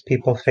trans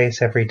people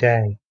face every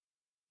day.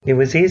 It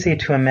was easy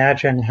to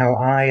imagine how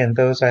I and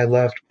those I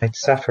loved might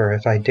suffer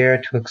if I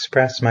dared to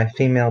express my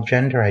female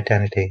gender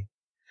identity.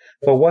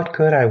 But what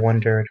good, I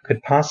wondered,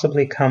 could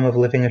possibly come of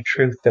living a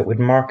truth that would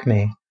mark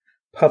me,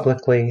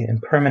 publicly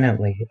and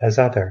permanently, as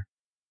other?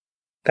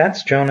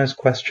 That's Jonah's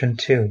question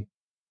too.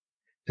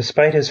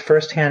 Despite his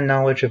first-hand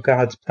knowledge of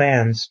God's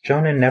plans,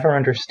 Jonah never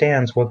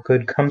understands what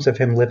good comes of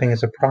him living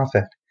as a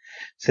prophet,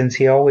 since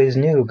he always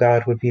knew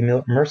God would be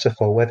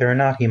merciful whether or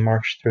not he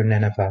marched through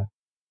Nineveh.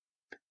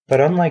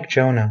 But unlike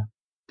Jonah,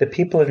 the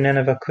people of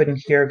Nineveh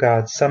couldn't hear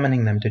God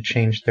summoning them to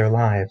change their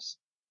lives.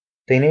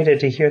 They needed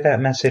to hear that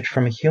message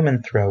from a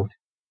human throat,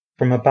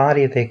 from a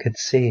body they could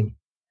see,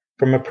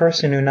 from a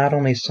person who not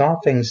only saw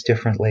things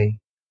differently,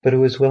 but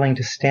who was willing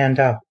to stand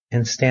up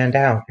and stand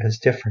out as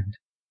different.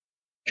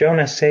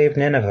 Jonah saved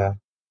Nineveh,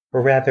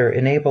 or rather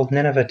enabled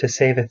Nineveh to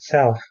save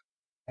itself,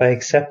 by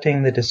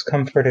accepting the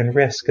discomfort and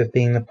risk of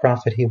being the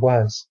prophet he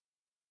was.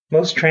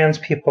 Most trans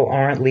people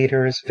aren't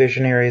leaders,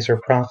 visionaries,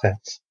 or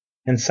prophets,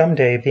 and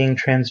someday being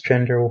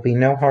transgender will be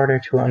no harder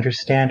to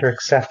understand or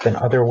accept than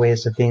other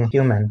ways of being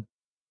human.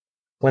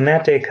 When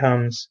that day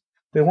comes,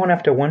 we won't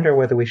have to wonder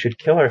whether we should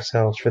kill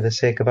ourselves for the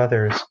sake of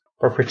others,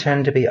 or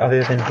pretend to be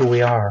other than who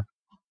we are.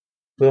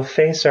 We'll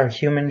face our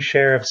human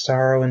share of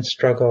sorrow and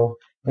struggle,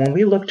 and when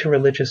we look to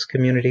religious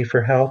community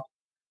for help,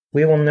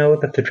 we will know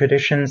that the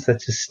traditions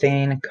that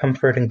sustain,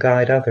 comfort, and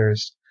guide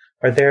others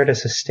are there to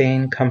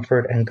sustain,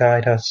 comfort, and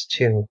guide us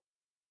too.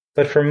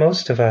 But for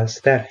most of us,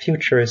 that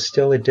future is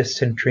still a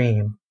distant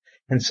dream,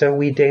 and so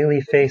we daily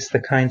face the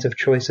kinds of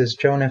choices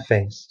Jonah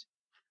faced.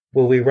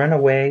 Will we run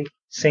away,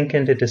 sink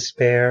into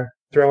despair,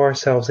 throw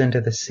ourselves into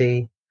the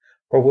sea,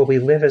 or will we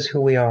live as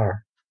who we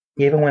are,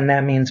 even when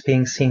that means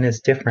being seen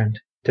as different,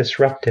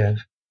 disruptive,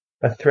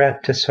 a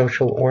threat to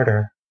social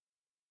order?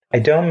 I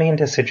don't mean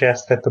to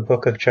suggest that the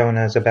book of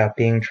Jonah is about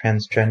being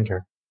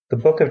transgender. The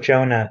book of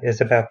Jonah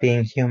is about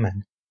being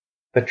human.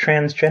 But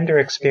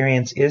transgender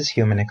experience is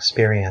human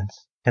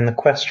experience, and the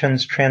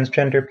questions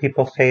transgender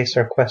people face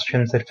are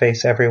questions that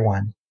face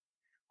everyone.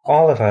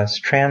 All of us,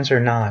 trans or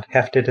not,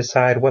 have to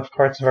decide what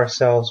parts of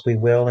ourselves we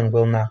will and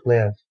will not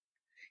live.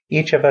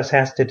 Each of us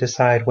has to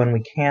decide when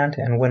we can't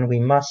and when we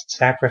must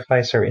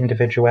sacrifice our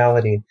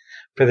individuality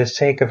for the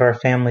sake of our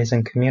families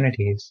and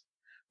communities,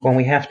 when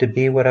we have to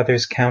be what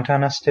others count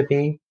on us to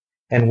be,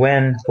 and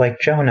when, like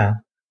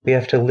Jonah, we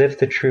have to live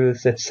the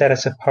truths that set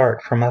us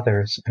apart from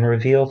others and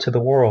reveal to the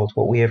world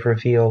what we have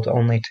revealed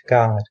only to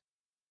God.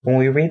 When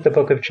we read the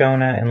book of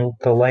Jonah in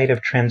the light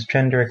of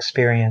transgender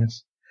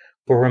experience,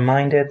 we're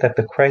reminded that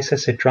the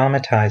crisis it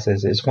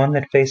dramatizes is one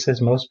that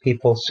faces most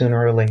people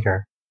sooner or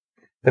later.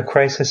 The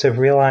crisis of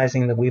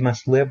realizing that we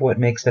must live what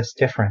makes us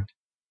different,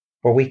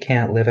 or we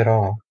can't live at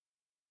all.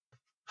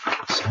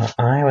 So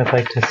I would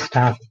like to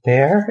stop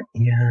there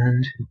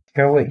and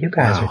hear what you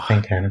guys are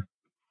thinking.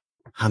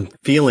 I'm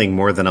feeling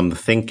more than I'm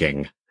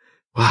thinking.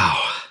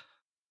 Wow.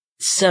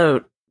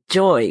 So,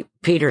 Joy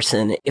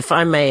Peterson, if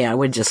I may, I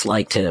would just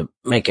like to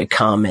make a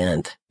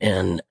comment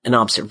and an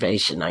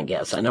observation, I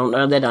guess. I don't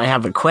know that I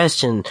have a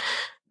question,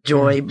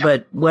 Joy,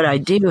 but what I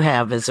do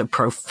have is a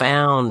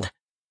profound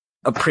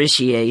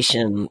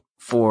appreciation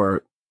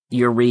for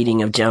your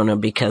reading of Jonah,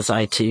 because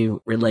I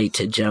too relate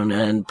to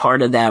Jonah. And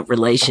part of that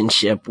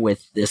relationship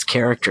with this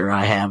character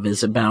I have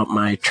is about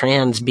my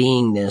trans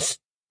beingness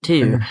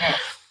too.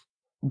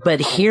 But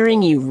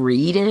hearing you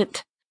read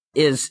it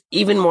is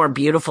even more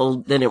beautiful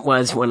than it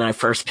was when I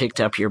first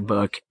picked up your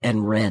book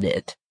and read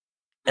it.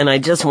 And I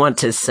just want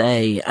to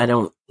say, I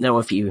don't know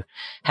if you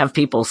have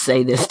people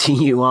say this to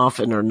you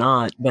often or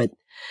not, but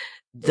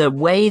the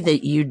way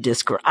that you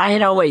describe, I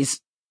had always,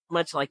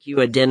 much like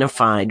you,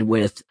 identified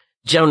with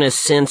Jonah's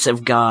sense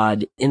of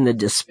God in the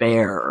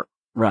despair,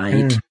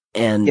 right?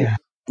 And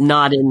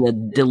not in the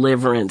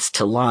deliverance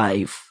to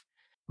life.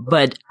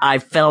 But I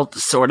felt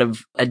sort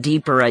of a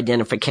deeper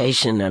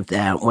identification of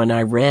that when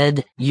I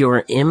read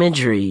your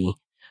imagery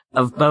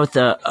of both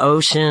the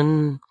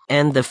ocean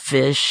and the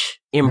fish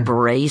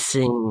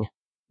embracing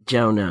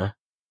Jonah,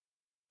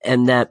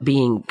 and that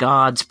being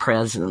God's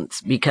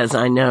presence, because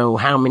I know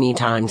how many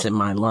times in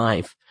my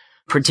life,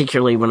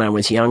 particularly when I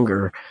was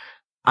younger,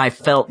 I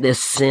felt this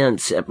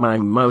sense at my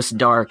most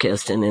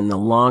darkest and in the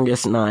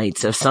longest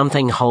nights of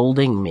something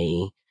holding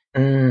me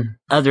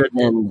other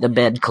than the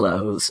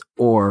bedclothes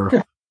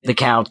or the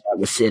couch I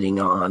was sitting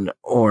on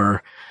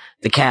or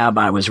the cab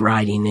I was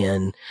riding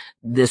in.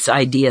 This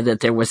idea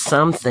that there was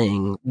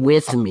something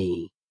with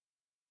me,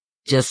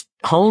 just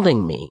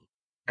holding me.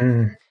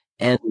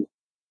 And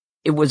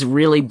it was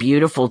really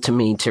beautiful to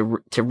me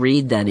to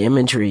read that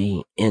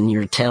imagery in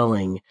your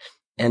telling.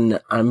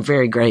 And I'm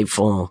very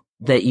grateful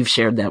that you've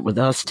shared that with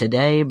us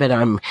today, but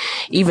I'm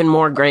even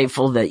more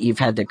grateful that you've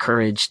had the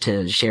courage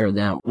to share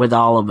that with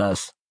all of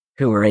us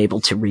who are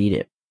able to read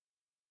it.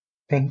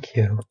 Thank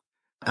you.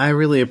 I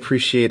really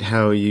appreciate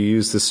how you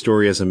use the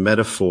story as a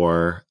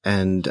metaphor.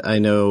 And I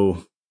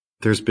know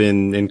there's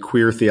been in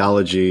queer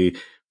theology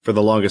for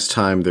the longest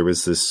time, there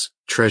was this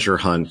treasure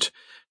hunt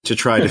to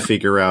try to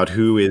figure out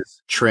who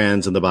is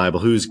trans in the Bible,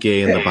 who's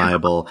gay in the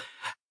Bible.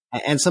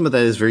 And some of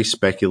that is very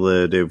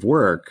speculative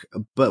work.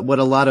 But what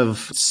a lot of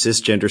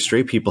cisgender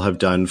straight people have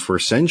done for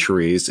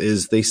centuries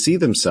is they see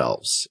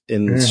themselves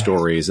in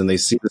stories, and they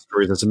see the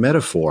stories as a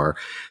metaphor.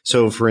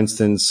 So, for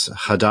instance,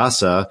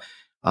 Hadassah,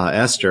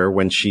 Esther,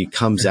 when she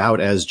comes out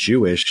as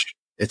Jewish,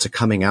 it's a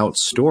coming out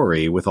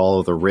story with all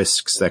of the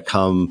risks that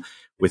come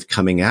with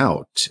coming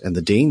out and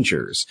the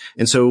dangers.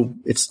 And so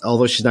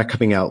although she's not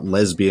coming out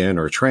lesbian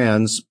or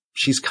trans,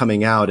 she's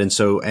coming out. And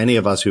so any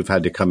of us who've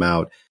had to come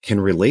out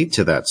can relate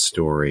to that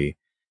story.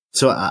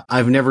 So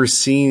I never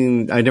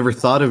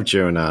thought of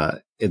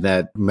Jonah in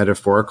that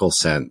metaphorical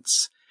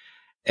sense.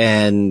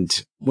 And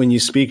when you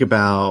speak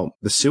about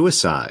the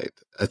suicide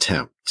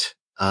attempt,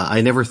 I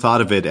never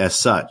thought of it as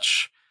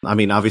such. I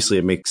mean, obviously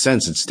it makes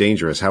sense. It's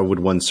dangerous. How would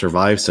one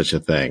survive such a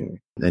thing?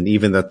 And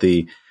even that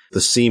the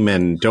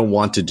seamen don't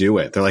want to do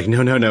it. They're like,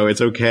 no, it's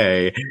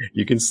okay.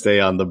 You can stay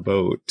on the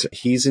boat.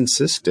 He's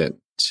insistent.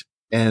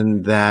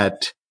 And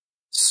that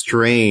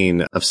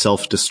strain of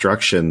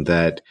self-destruction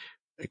that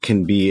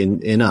can be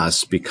in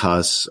us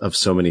because of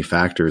so many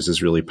factors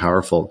is really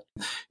powerful.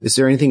 Is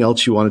there anything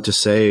else you wanted to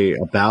say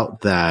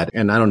about that?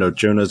 And I don't know,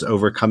 Jonah's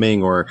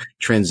overcoming or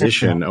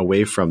transition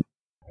away from.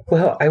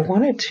 Well, I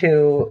wanted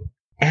to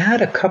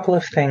add a couple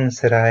of things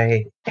that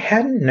I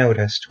hadn't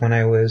noticed when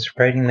I was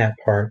writing that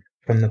part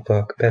from the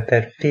book, but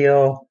that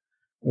feel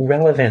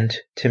relevant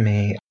to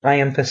me. I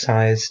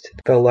emphasized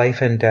the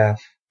life and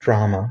death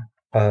drama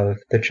of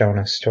the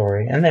Jonah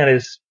story. And that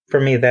is,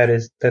 for me,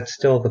 that's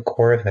still the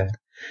core of it.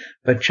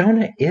 But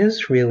Jonah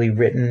is really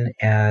written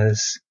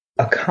as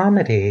a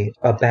comedy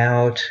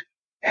about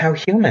how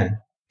human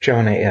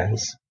Jonah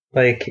is.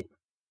 Like,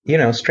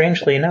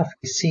 strangely enough,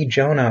 we see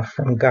Jonah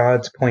from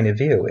God's point of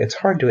view. It's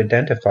hard to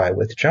identify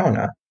with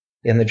Jonah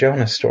in the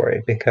Jonah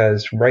story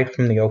because right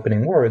from the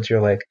opening words,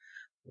 you're like,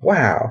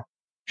 wow,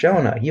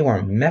 Jonah, you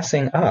are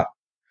messing up.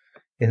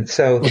 And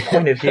so the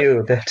point of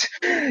view that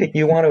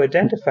you want to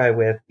identify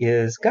with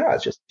is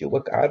God's. Just do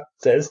what God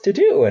says to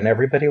do and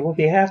everybody will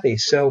be happy.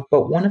 So,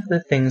 but one of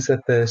the things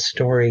that the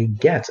story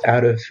gets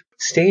out of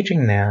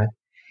staging that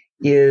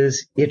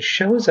is it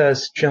shows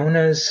us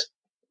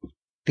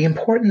the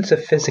importance of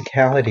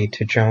physicality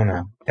to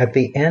Jonah at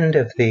the end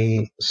of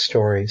the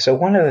story. So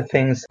one of the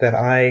things that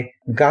I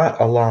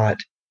got a lot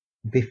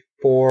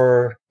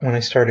before, when I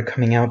started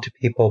coming out to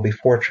people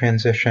before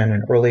transition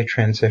and early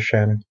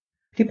transition,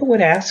 people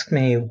would ask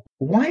me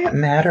why it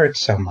mattered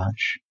so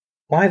much.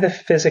 Why the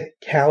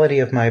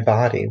physicality of my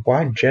body?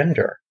 Why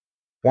gender?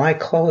 Why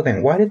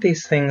clothing? Why did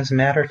these things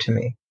matter to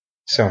me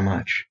so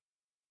much?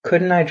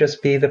 Couldn't I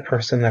just be the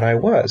person that I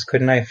was?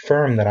 Couldn't I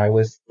affirm that I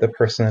was the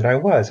person that I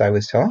was? I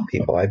was telling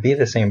people I'd be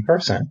the same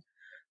person.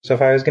 So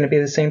if I was going to be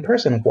the same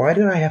person, why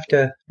did I have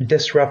to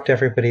disrupt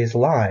everybody's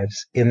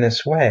lives in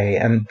this way?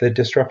 And the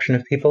disruption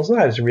of people's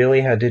lives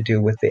really had to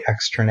do with the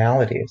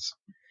externalities.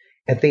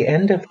 At the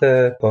end of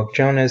the book,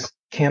 Jonah's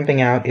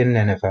camping out in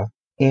Nineveh,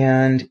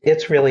 and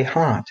it's really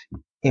hot.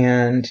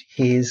 And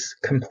he's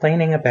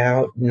complaining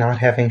about not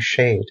having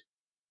shade.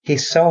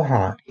 He's so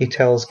hot, he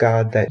tells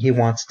God that he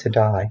wants to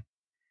die.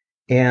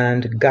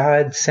 And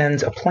God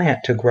sends a plant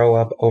to grow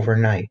up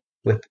overnight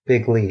with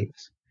big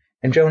leaves.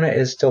 And Jonah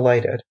is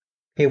delighted.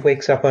 He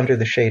wakes up under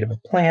the shade of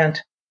a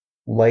plant.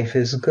 Life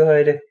is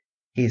good.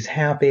 He's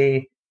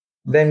happy.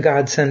 Then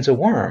God sends a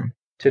worm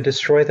to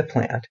destroy the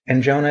plant.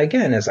 And Jonah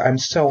again is, I'm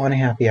so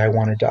unhappy, I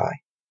want to die.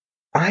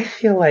 I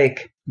feel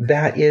like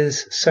that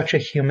is such a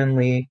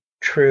humanly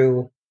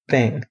true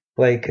thing.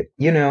 Like,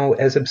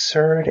 as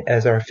absurd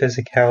as our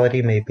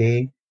physicality may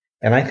be,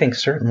 and I think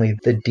certainly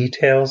the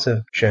details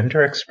of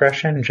gender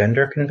expression,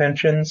 gender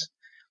conventions,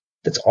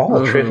 It's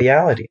all a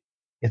triviality.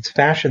 It's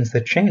fashions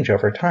that change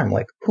over time.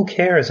 Like, who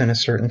cares in a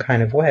certain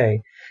kind of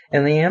way?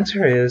 And the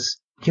answer is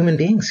human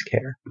beings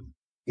care.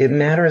 It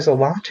matters a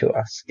lot to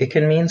us. It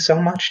can mean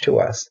so much to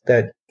us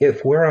that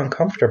if we're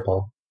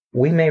uncomfortable,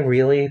 we may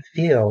really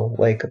feel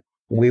like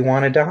we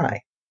want to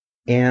die.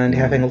 And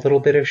having a little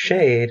bit of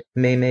shade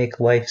may make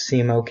life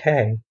seem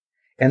okay.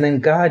 And then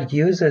God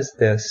uses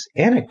this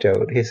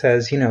anecdote. He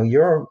says,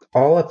 you're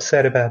all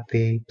upset about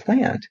the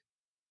plant,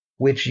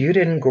 which you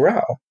didn't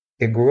grow.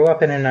 It grew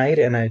up in a night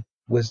and it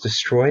was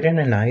destroyed in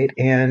a night,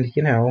 and,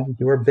 you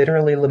were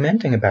bitterly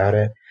lamenting about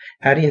it.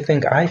 How do you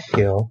think I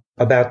feel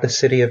about the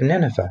city of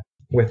Nineveh,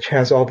 which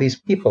has all these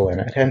people in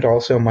it, and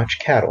also much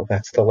cattle?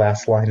 That's the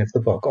last line of the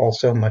book,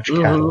 also much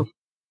cattle.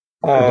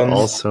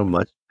 Also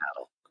much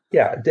cattle.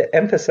 Yeah,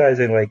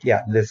 emphasizing,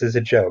 this is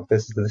a joke.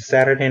 This is the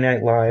Saturday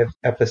Night Live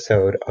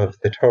episode of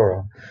the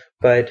Torah.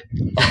 But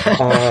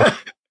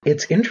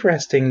it's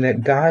interesting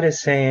that God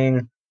is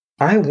saying,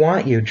 I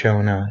want you,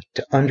 Jonah,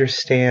 to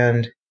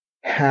understand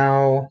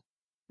how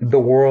the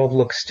world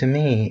looks to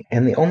me.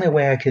 And the only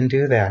way I can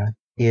do that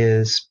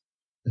is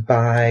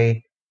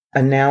by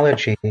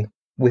analogy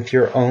with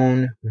your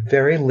own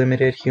very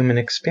limited human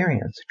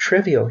experience,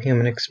 trivial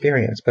human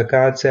experience. But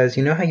God says,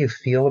 you know how you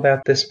feel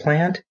about this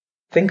plant?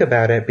 Think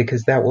about it,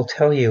 because that will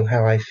tell you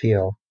how I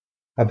feel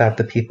about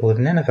the people of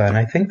Nineveh. And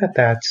I think that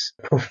that's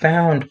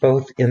profound,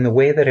 both in the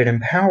way that it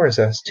empowers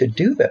us to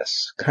do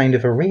this kind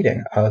of a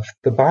reading of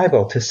the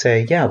Bible, to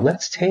say,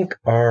 let's take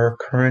our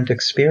current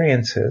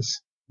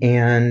experiences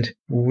and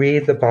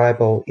read the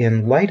Bible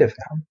in light of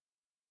them.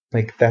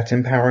 Like, that's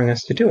empowering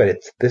us to do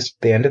it.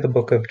 The end of the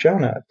book of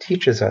Jonah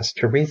teaches us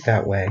to read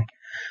that way.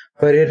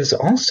 But it is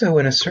also,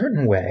 in a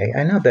certain way,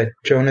 I know that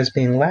Jonah is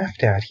being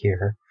laughed at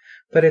here,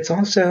 but it's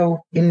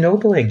also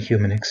ennobling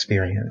human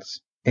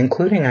experience,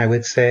 including, I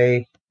would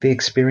say, the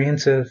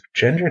experience of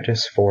gender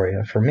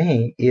dysphoria for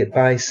me,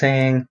 by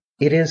saying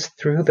it is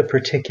through the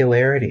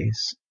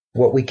particularities,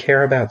 what we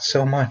care about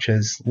so much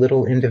as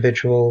little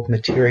individual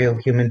material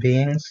human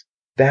beings,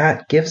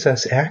 that gives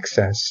us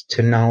access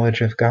to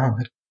knowledge of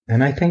God.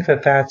 And I think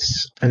that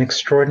that's an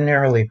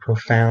extraordinarily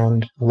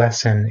profound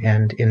lesson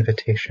and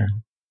invitation.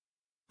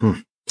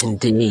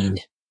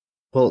 Indeed.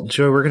 Well,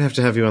 Joy, we're going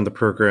to have you on the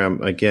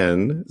program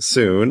again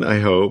soon, I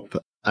hope.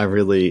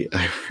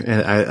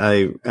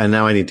 And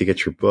now I need to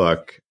get your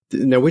book.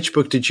 Now, which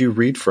book did you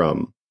read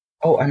from?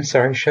 Oh, I'm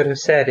sorry, I should have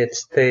said.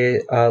 It's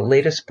the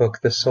latest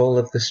book, The Soul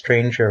of the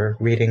Stranger,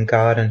 Reading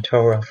God and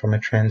Torah from a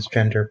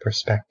Transgender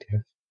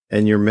Perspective.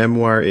 And your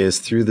memoir is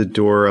Through the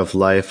Door of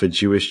Life, A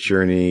Jewish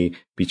Journey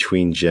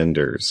Between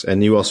Genders.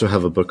 And you also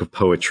have a book of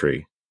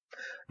poetry.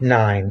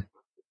 9,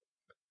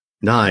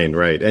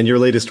 right. And your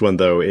latest one,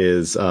 though,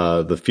 is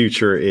The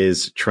Future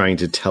is Trying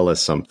to Tell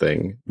Us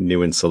Something,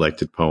 New and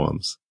Selected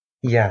Poems.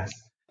 Yes.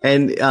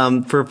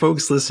 And for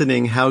folks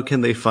listening, how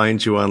can they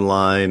find you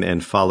online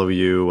and follow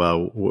you?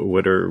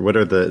 What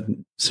are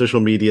the social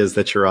medias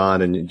that you're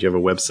on? And do you have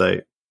a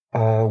website?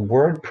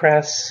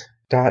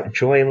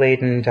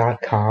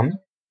 WordPress.joylayden.com.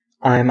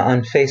 I'm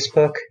on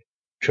Facebook,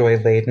 Joy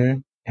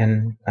Layden,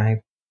 and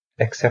I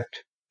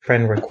accept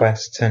friend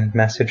requests and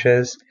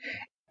messages.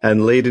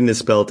 And Layden is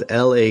spelled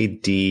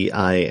Ladin,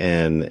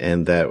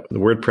 and that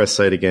WordPress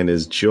site again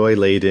is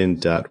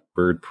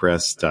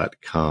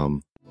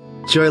joylayden.wordpress.com.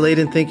 Joy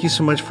Layden, thank you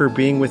so much for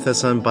being with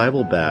us on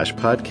Bible Bash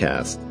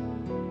podcast.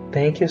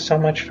 Thank you so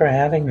much for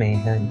having me,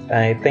 and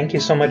I thank you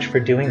so much for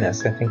doing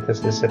this. I think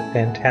this is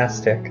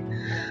fantastic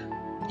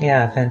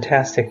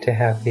to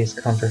have these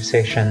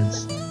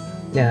conversations.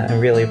 Yeah, I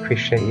really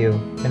appreciate you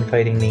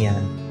inviting me in.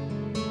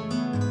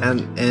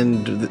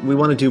 And we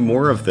want to do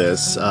more of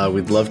this.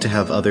 We'd love to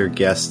have other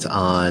guests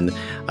on,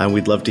 and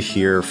we'd love to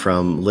hear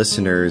from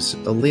listeners.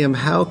 Liam,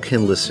 how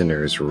can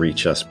listeners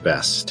reach us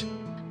best?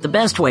 The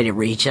best way to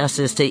reach us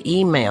is to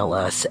email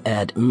us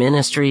at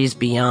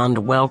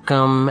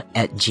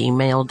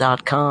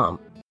ministriesbeyondwelcome@gmail.com.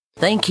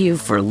 Thank you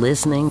for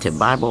listening to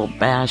Bible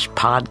Bash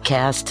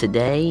Podcast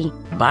today.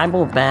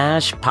 Bible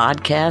Bash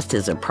Podcast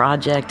is a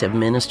project of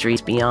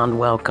Ministries Beyond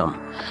Welcome.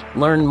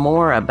 Learn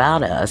more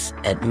about us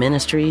at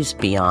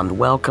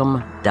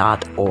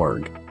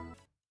ministriesbeyondwelcome.org.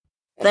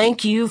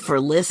 Thank you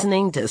for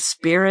listening to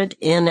Spirit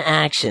in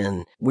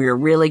Action. We're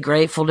really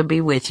grateful to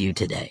be with you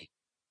today.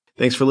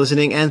 Thanks for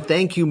listening, and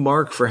thank you,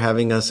 Mark, for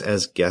having us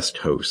as guest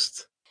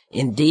hosts.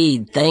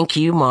 Indeed. Thank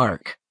you,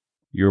 Mark.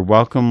 You're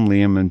welcome,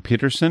 Liam and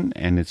Peterson,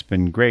 and it's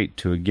been great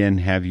to again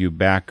have you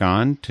back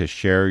on to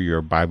share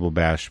your Bible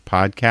Bash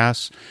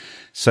podcasts.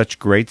 Such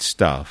great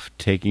stuff,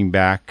 taking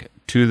back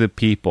to the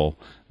people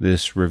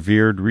this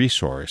revered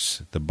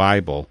resource, the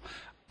Bible,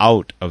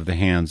 out of the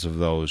hands of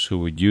those who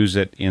would use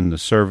it in the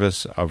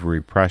service of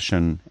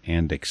repression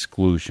and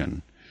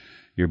exclusion.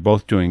 You're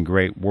both doing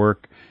great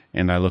work,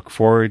 and I look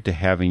forward to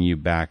having you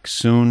back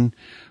soon.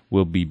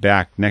 We'll be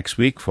back next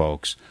week,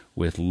 folks,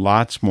 with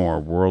lots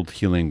more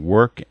world-healing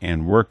work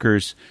and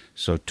workers,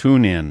 so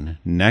tune in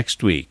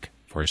next week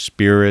for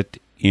Spirit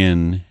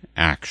in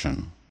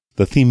Action.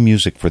 The theme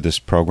music for this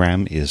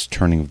program is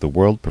Turning of the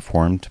World,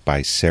 performed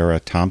by Sarah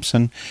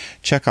Thompson.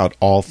 Check out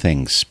all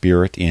things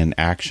Spirit in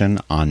Action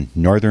on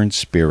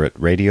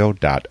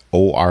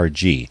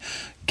northernspiritradio.org.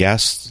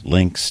 Guests,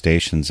 links,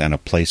 stations, and a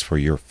place for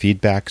your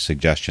feedback,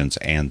 suggestions,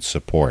 and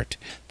support.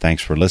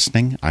 Thanks for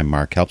listening. I'm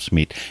Mark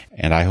Helpsmeet,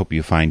 and I hope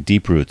you find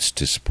deep roots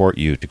to support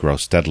you to grow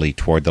steadily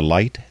toward the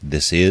light.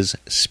 This is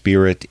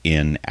Spirit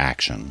in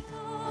Action.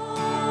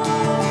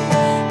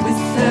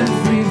 With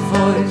every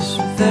voice,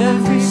 with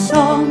every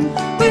song,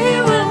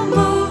 we will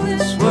move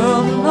this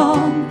world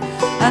along,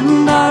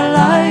 and our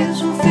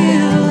lives will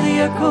feel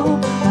the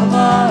echo